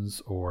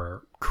regions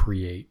or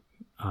create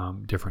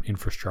different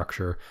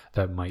infrastructure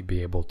that might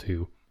be able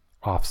to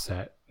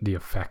offset the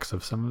effects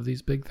of some of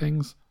these big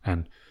things?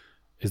 And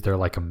is there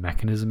like a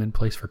mechanism in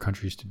place for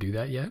countries to do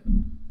that yet?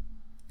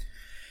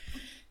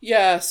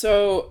 Yeah,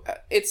 so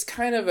it's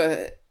kind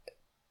of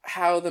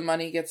how the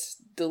money gets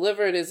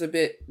delivered is a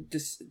bit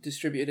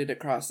distributed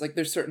across, like,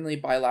 there's certainly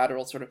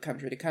bilateral sort of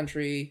country to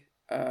country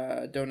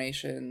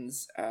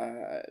donations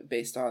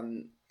based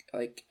on,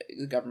 like,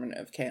 the government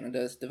of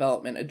Canada's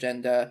development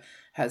agenda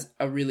has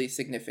a really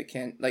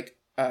significant, like,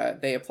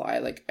 they apply,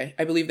 like,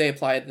 I believe they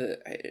apply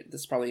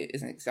this probably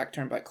isn't an exact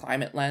term, but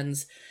climate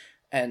lens.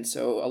 And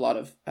so a lot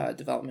of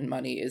development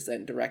money is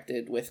then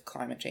directed with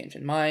climate change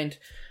in mind.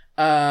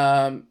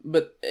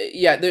 But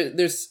yeah,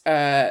 there's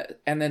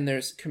and then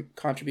there's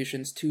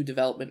contributions to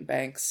development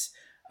banks,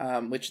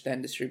 which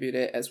then distribute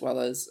it, as well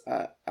as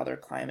other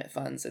climate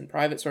funds and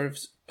private sort of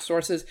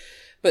sources.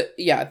 But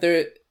yeah,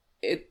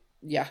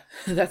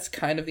 that's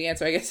kind of the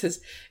answer, I guess.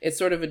 Is it's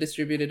sort of a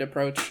distributed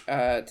approach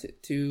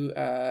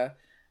to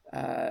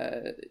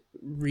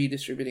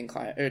redistributing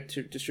climate, or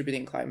to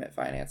distributing climate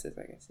finances,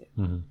 I guess. Yeah.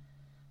 Mm-hmm.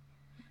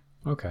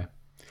 Okay.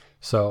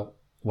 So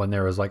when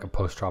there was like a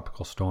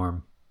post-tropical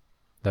storm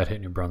that hit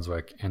New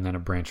Brunswick, and then a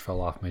branch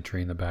fell off my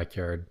tree in the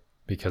backyard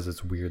because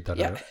it's weird that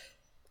a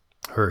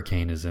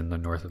hurricane is in the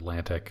North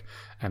Atlantic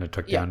and it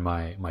took down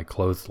my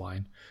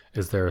clothesline,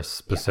 is there a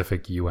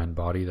specific UN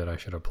body that I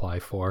should apply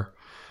for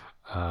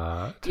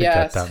to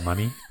get that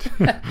money?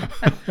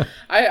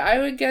 I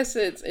would guess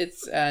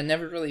it's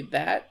never really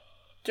that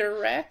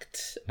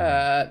direct.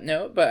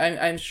 No, but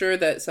I'm sure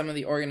that some of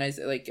the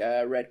organized, like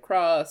Red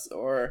Cross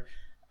or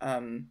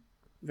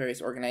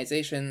various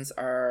organizations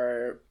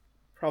are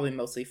probably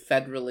mostly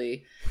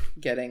federally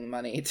getting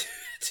money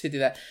to do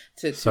that,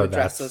 to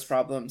address those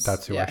problems.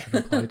 That's who I should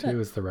apply to,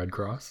 is the Red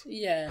Cross?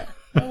 Yeah.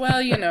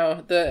 Well, you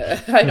know,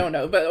 I don't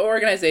know, but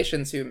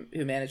organizations who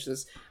manage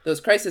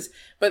those crises.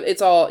 But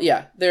it's all,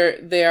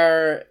 they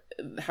are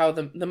how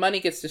the money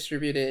gets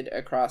distributed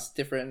across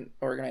different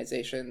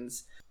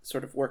organizations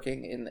sort of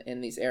working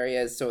in these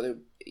areas. So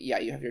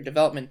you have your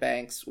development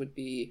banks would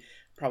be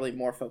probably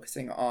more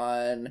focusing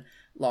on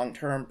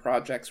long-term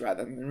projects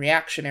rather than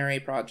reactionary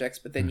projects,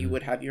 but then you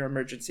would have your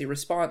emergency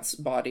response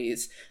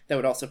bodies that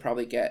would also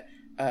probably get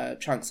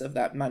chunks of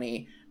that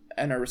money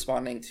and are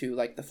responding to,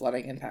 like, the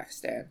flooding in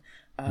Pakistan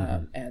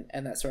and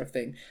that sort of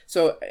thing.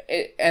 So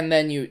and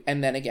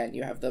then again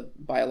you have the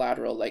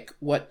bilateral, like,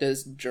 what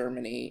does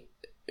Germany's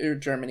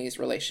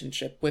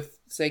relationship with,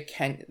 say,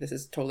 Kenya, this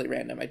is totally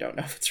random, I don't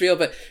know if it's real,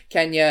 but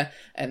Kenya,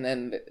 and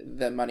then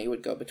the money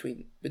would go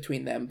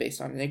between them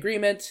based on an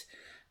agreement.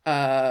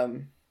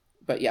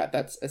 But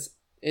yeah,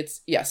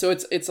 so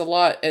it's a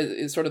lot.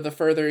 It's sort of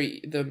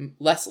the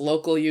less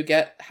local you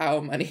get,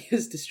 how money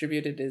is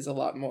distributed is a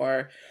lot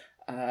more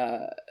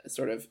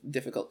sort of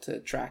difficult to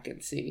track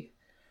and see.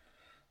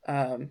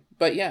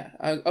 But yeah,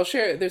 I'll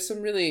share. There's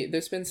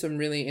been some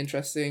really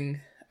interesting,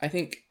 I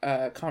think,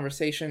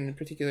 conversation in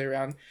particular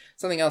around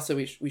something else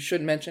that we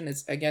should mention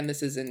is, again,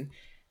 this is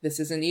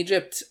in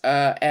Egypt,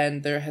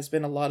 and there has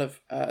been a lot of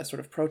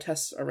sort of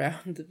protests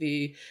around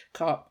the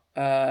COP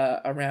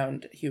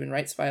around human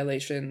rights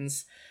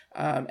violations.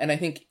 And I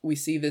think we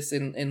see this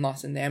in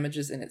loss and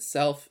damages in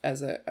itself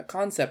as a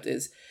concept,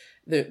 is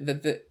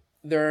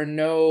there are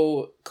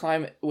no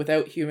climate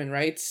without human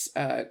rights,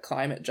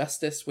 climate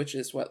justice, which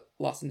is what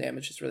Loss and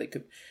Damage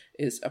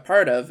is a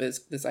part of,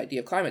 is this idea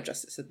of climate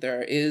justice, that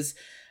there is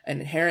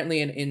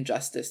inherently an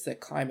injustice that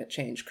climate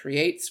change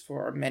creates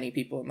for many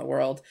people in the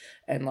world,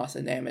 and Loss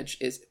and Damage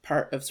is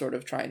part of sort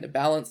of trying to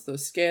balance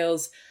those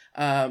scales.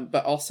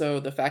 But also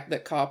the fact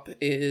that COP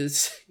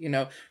is,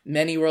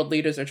 many world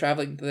leaders are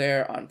traveling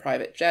there on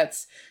private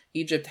jets.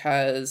 Egypt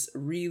has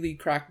really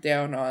cracked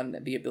down on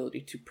the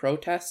ability to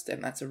protest,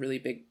 and that's a really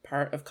big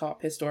part of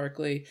COP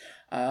historically.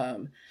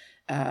 And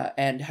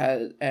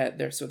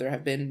there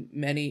have been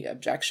many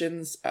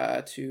objections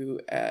to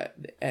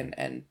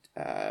and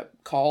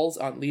calls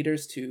on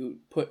leaders to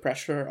put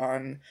pressure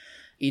on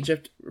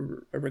Egypt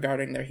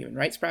regarding their human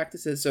rights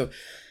practices. So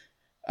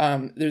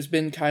there's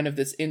been kind of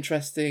this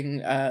interesting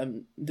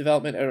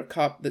development out of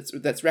COP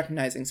that's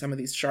recognizing some of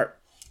these sharp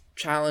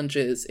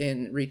challenges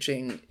in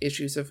reaching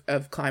issues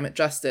of climate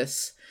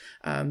justice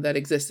that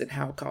exist, and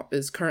how COP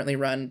is currently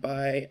run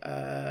by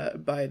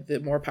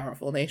the more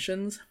powerful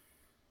nations.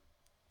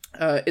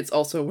 It's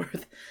also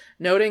worth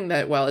noting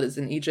that while it is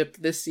in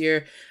Egypt this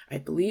year, I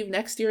believe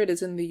next year it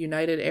is in the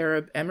United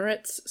Arab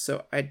Emirates.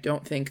 So I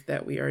don't think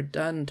that we are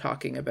done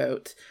talking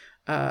about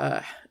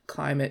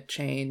climate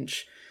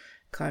change,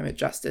 climate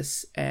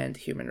justice, and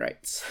human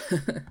rights.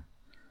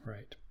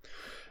 Right.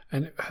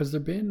 And has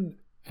there been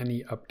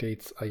any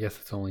updates? I guess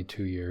it's only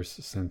 2 years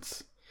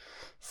since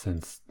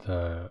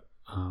the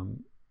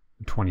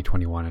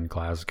 2021 in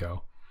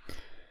Glasgow.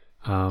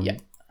 Yeah.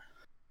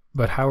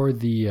 But how are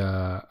the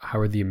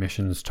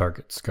emissions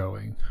targets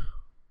going?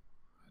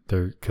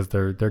 They're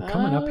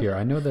coming up here.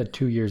 I know that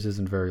 2 years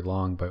isn't very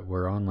long, but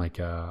we're on like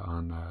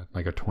a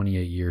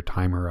 28-year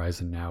time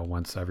horizon now.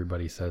 Once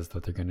everybody says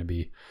that they're going to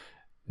be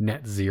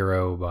net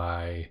zero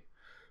by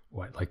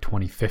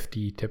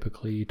 2050,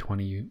 typically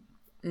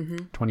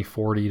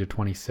 2040 to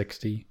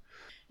 2060.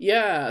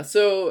 Yeah.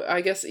 So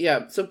I guess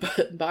So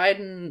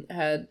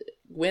Biden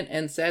went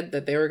and said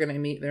that they were going to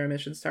meet their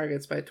emissions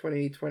targets by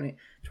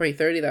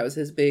 2030. That was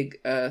his big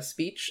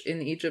speech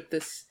in Egypt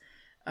this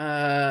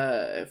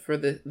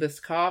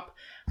COP.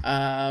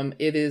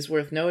 It is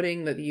worth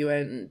noting that the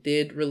UN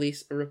did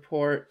release a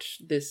report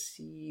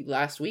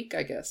last week,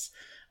 I guess,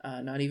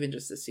 not even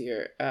just this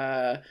year,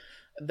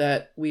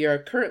 that we are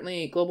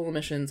currently, global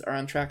emissions are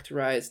on track to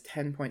rise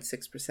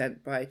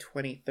 10.6% by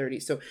 2030.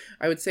 So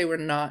I would say we're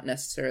not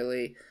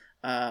necessarily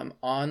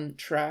on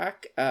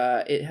track.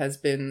 It has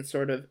been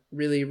sort of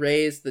really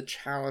raised the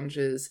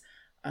challenges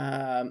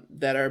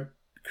that are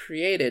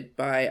created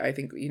by, I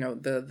think,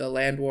 the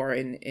land war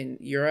in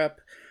Europe,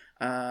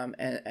 and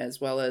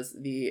as well as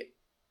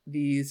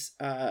these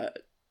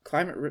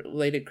climate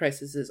related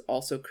crises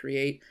also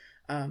create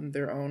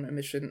their own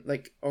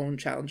own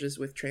challenges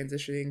with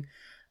transitioning.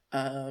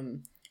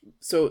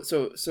 So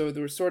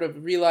they're sort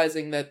of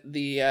realizing that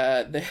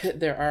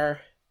there are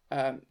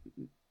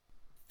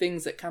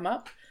things that come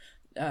up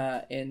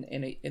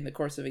in the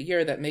course of a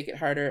year that make it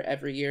harder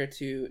every year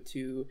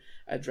to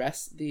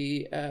address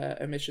the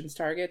emissions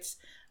targets.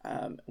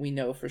 We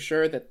know for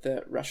sure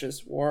that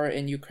Russia's war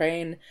in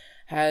Ukraine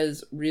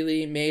has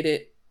really made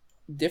it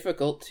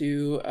difficult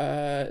to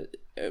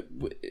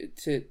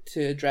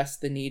address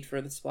the need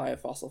for the supply of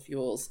fossil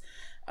fuels,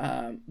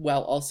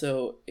 while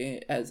also,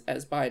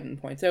 as Biden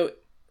points out,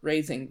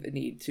 raising the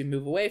need to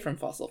move away from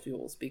fossil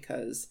fuels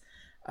because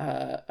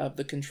of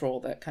the control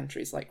that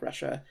countries like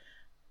Russia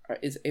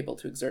is able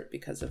to exert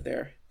because of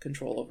their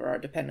control over our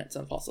dependence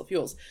on fossil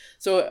fuels.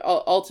 So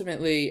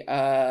ultimately,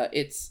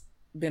 it's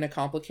been a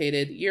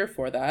complicated year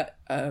for that,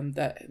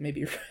 that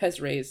maybe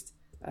has raised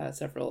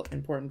several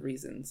important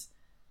reasons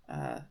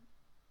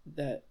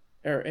that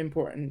are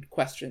important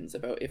questions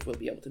about if we'll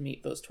be able to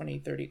meet those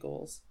 2030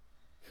 goals.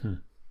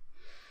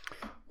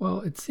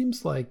 Well, it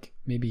seems like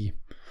maybe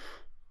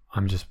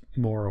I'm just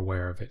more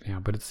aware of it now,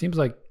 but it seems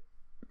like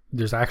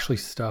there's actually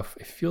stuff.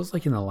 It feels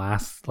like in the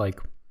last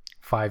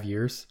 5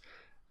 years,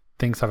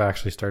 things have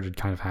actually started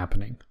kind of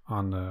happening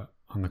on the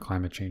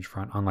climate change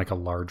front on a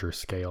larger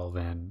scale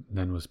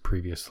than was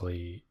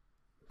previously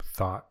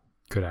thought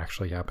could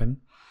actually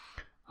happen.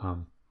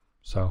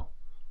 So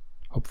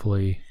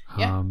hopefully,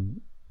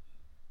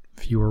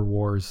 fewer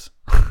wars.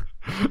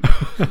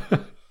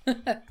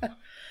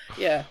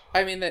 Yeah,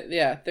 I mean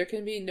there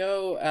can be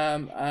no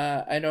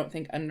I don't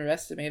think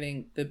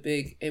underestimating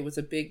it was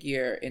a big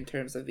year in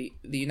terms of the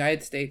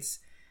United States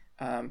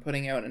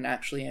putting out an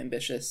actually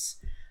ambitious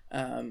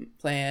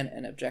plan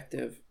and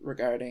objective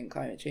regarding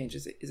climate change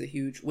is a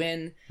huge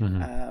win.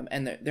 Mm-hmm.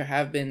 And there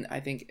have been, I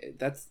think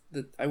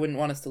I wouldn't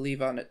want us to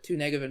leave on a too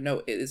negative a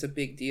note. It is a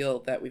big deal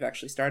that we've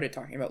actually started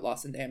talking about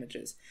loss and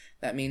damages.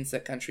 That means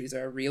that countries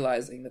are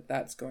realizing that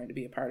that's going to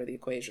be a part of the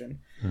equation.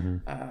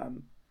 Mm-hmm.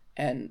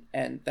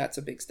 And that's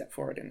a big step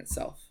forward in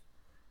itself.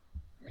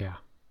 Yeah.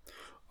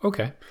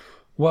 Okay.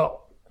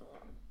 Well,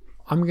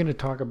 I'm going to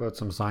talk about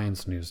some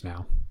science news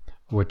now,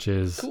 which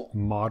is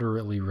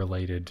moderately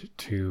related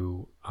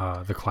to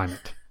the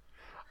climate.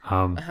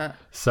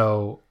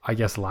 So I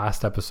guess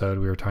last episode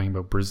we were talking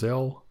about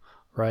Brazil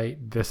right?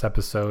 This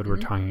episode, we're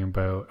talking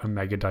about a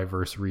mega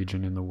diverse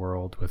region in the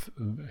world with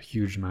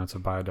huge amounts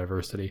of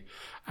biodiversity.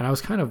 And I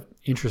was kind of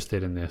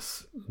interested in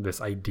this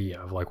idea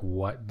of like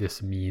what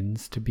this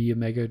means to be a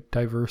mega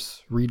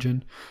diverse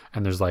region.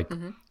 And there's like,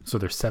 so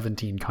there's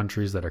 17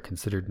 countries that are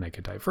considered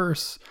mega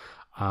diverse.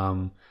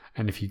 And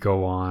if you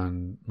go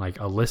on like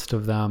a list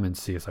of them and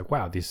see, it's like,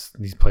 wow, these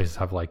places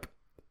have like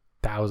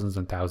thousands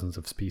and thousands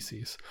of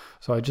species.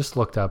 So I just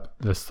looked up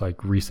this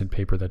like recent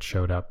paper that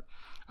showed up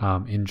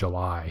in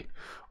July,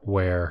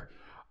 where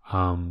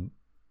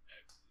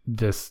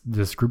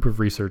this group of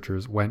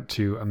researchers went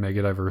to a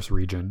megadiverse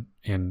region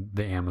in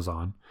the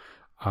Amazon,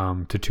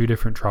 to 2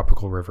 different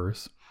tropical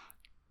rivers,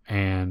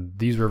 and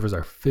these rivers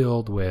are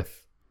filled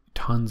with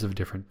tons of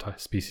different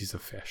species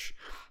of fish.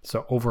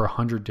 So over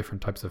 100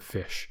 different types of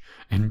fish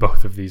in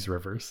both of these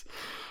rivers,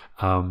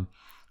 and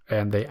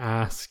they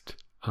asked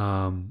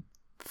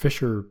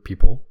fisher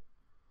people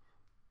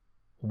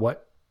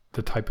what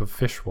the type of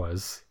fish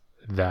was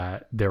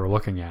that they were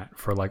looking at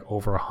for like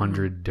over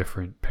 100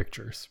 different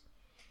pictures.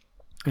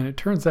 And it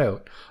turns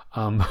out,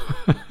 I'm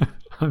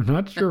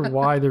not sure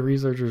why the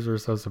researchers were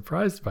so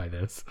surprised by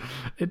this.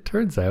 It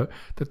turns out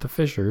that the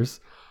fishers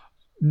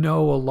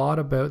know a lot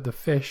about the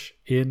fish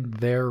in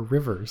their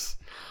rivers.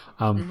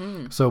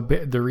 So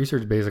the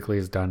research basically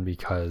is done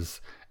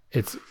because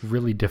it's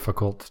really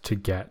difficult to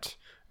get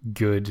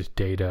good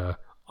data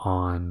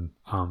on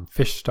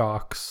fish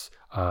stocks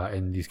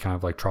in these kind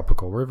of like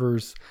tropical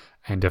rivers,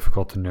 and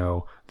difficult to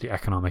know the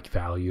economic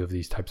value of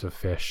these types of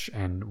fish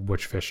and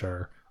which fish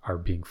are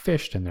being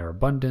fished and their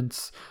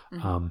abundance.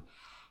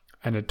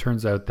 And it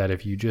turns out that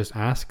if you just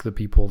ask the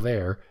people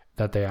there,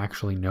 that they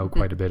actually know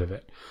quite a bit of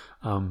it.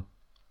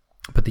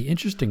 But the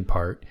interesting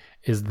part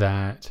is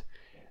that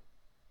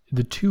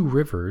the 2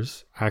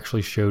 rivers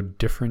actually showed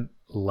different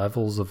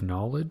levels of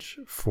knowledge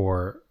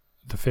for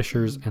the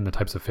fishers and the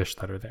types of fish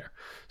that are there.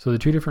 So the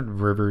 2 different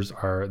rivers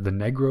are the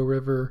Negro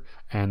River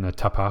and the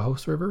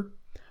Tapajos River.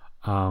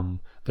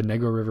 The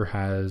Negro River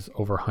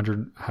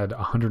had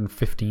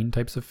 115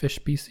 types of fish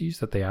species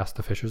that they asked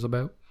the fishers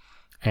about,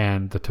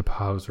 and the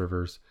Tapajos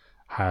rivers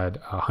had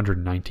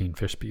 119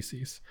 fish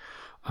species.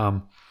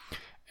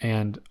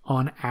 And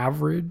on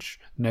average,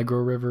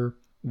 Negro River,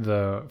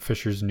 the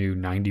fishers knew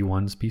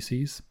 91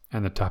 species,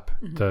 and the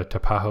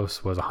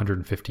Tapajos was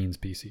 115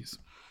 species.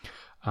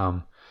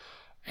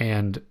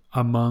 And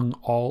among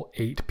all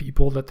 8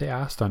 people that they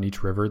asked on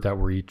each river,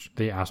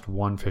 they asked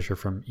 1 fisher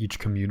from each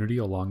community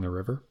along the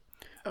river.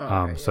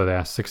 So they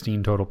asked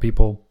 16 total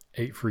people,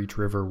 8 for each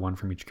river, 1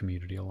 from each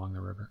community along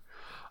the river.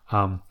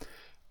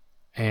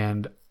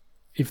 And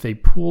if they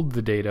pooled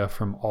the data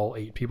from all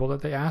 8 people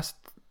that they asked,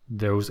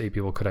 those 8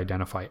 people could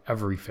identify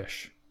every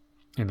fish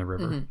in the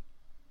river.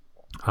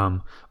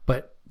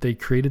 But they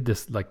created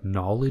this like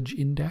knowledge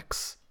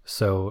index.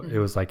 So it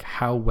was like,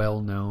 how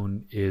well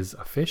known is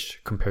a fish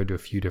compared to a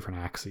few different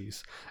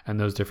axes. And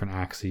those different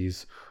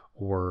axes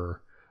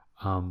were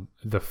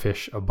the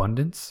fish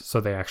abundance.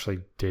 So they actually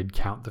did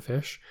count the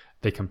fish.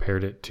 They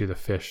compared it to the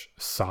fish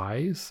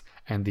size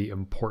and the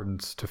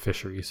importance to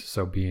fisheries.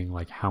 So being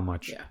like how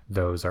much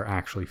those are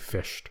actually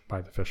fished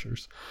by the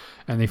fishers.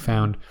 And they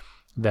found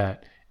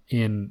that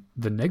in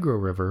the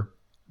Negro River,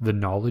 the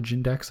knowledge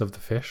index of the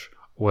fish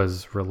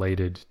was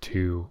related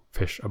to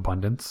fish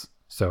abundance.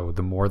 So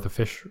the more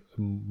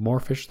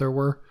fish there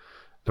were,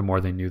 the more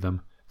they knew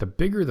them. The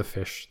bigger the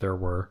fish there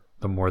were,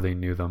 the more they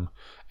knew them.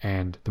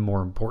 And the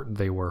more important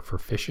they were for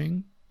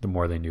fishing, the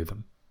more they knew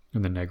them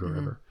in the Negro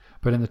River.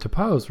 But in the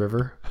Tapajos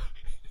River,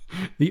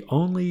 the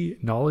only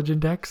knowledge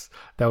index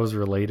that was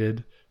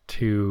related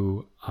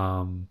to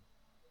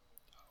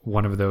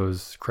one of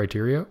those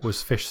criteria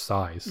was fish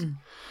size.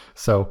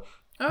 So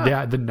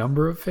the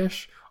number of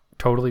fish,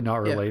 totally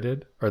not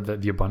related, or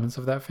the abundance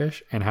of that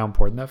fish and how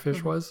important that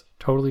fish was,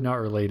 totally not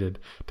related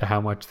to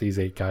how much these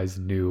 8 guys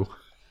knew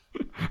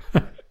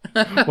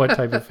what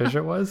type of fish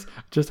it was,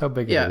 just how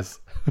big it is.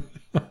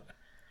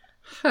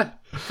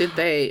 Did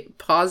they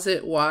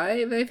posit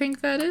why they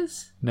think that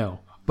is? No,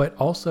 but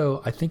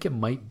also I think it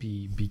might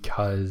be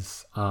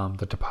because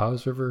the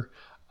Tapajos River,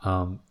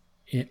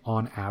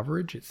 on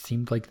average, it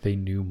seemed like they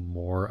knew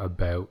more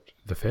about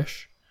the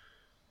fish.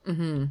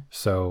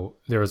 So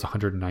there was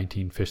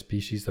 119 fish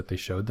species that they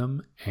showed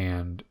them,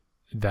 and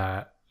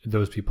that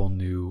those people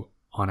knew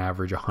on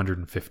average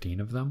 115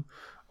 of them,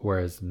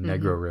 whereas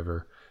Negro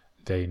River,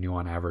 they knew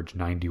on average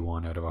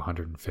 91 out of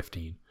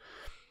 115.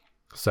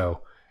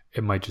 So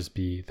it might just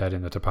be that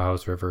in the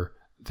Tapajos River,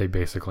 they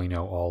basically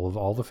know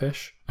all the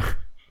fish.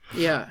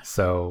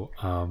 So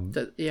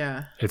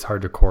it's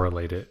hard to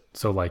correlate it.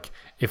 So like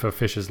if a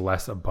fish is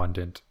less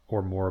abundant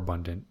or more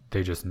abundant,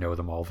 they just know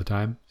them all the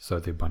time. So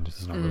the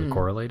abundance is not really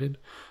correlated.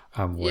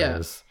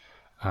 Whereas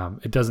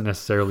it doesn't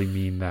necessarily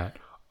mean that,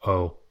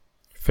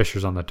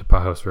 fishers on the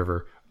Tapajos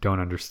River don't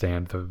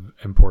understand the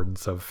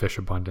importance of fish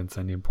abundance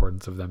and the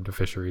importance of them to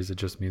fisheries. It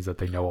just means that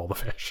they know all the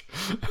fish.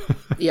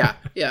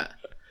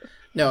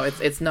 No,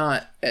 it's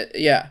not.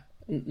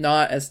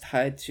 Not as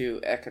tied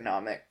to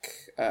economic.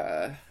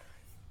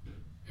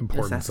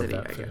 importance necessity,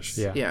 of that I fish.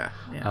 guess. Yeah.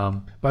 Yeah.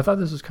 But I thought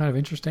this was kind of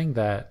interesting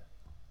that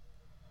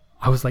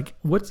I was like,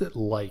 what's it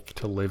like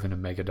to live in a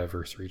mega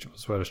diverse region?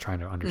 That's what I was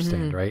trying to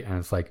understand, right? And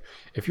it's like,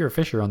 if you're a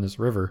fisher on this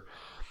river,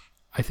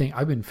 I think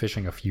I've been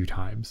fishing a few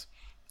times,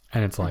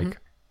 and it's like,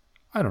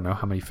 I don't know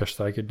how many fish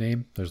that I could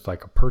name. There's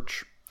like a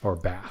perch or a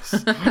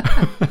bass.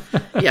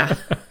 Yeah.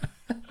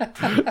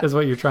 Is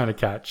what you're trying to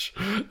catch.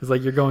 It's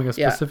like you're going a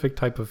specific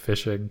type of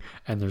fishing,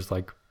 and there's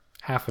like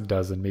half a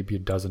dozen, maybe a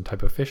dozen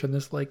type of fish in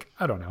this lake.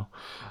 I don't know.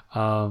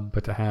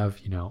 But to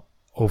have,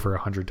 over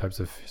 100 types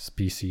of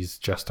species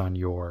just on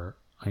your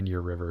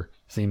river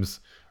seems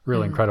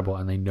really incredible.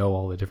 And they know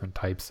all the different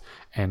types,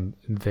 and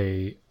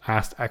they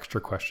asked extra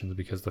questions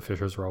because the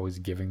fishers were always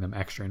giving them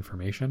extra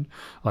information,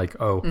 like,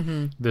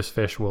 this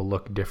fish will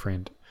look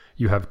different.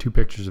 You have two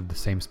pictures of the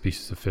same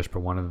species of fish, but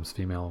one of them's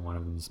female and one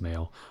of them's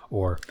male.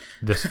 Or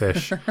this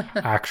fish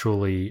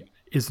actually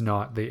is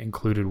not, they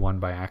included one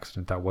by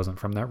accident that wasn't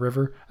from that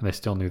river, and they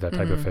still knew that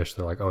type of fish.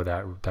 They're like, oh,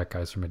 that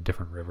guy's from a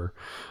different river.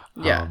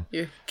 Yeah.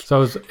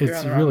 So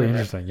it's really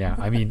interesting. Yeah.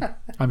 I mean,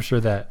 I'm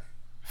sure that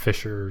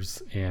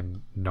fishers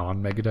in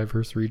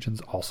non-megadiverse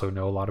regions also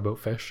know a lot about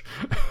fish.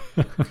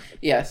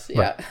 Yes.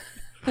 Yeah.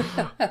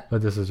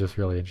 But this is just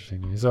really interesting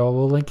to me. So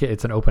we'll link it.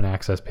 It's an open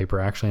access paper,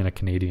 actually in a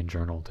Canadian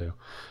journal too,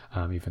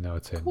 even though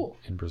it's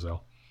in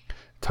Brazil.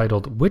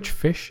 Titled, "Which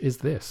fish is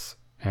this?"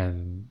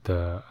 And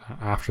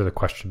after the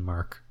question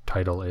mark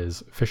title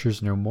is,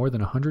 "Fishers know more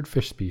than 100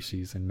 fish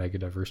species in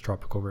megadiverse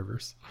tropical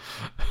rivers."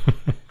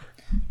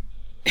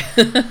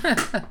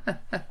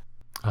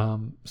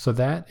 So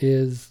that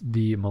is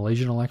the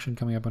Malaysian election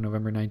coming up on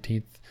November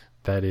 19th.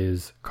 That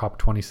is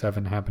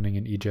COP27 happening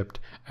in Egypt.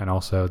 And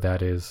also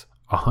that is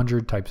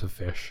 100 types of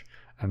fish.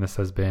 And this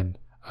has been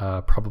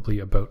probably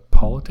about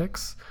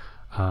politics.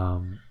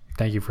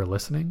 Thank you for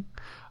listening.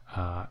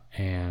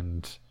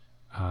 And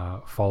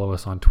follow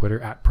us on Twitter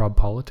at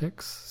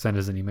ProbPolitics. Send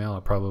us an email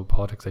at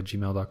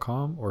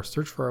probpolitics@gmail.com, or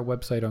search for our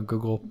website on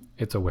Google.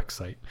 It's a Wix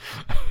site.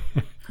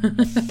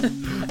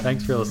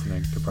 Thanks for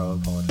listening to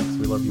Prob Politics.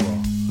 We love you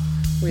all.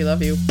 We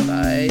love you.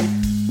 Bye.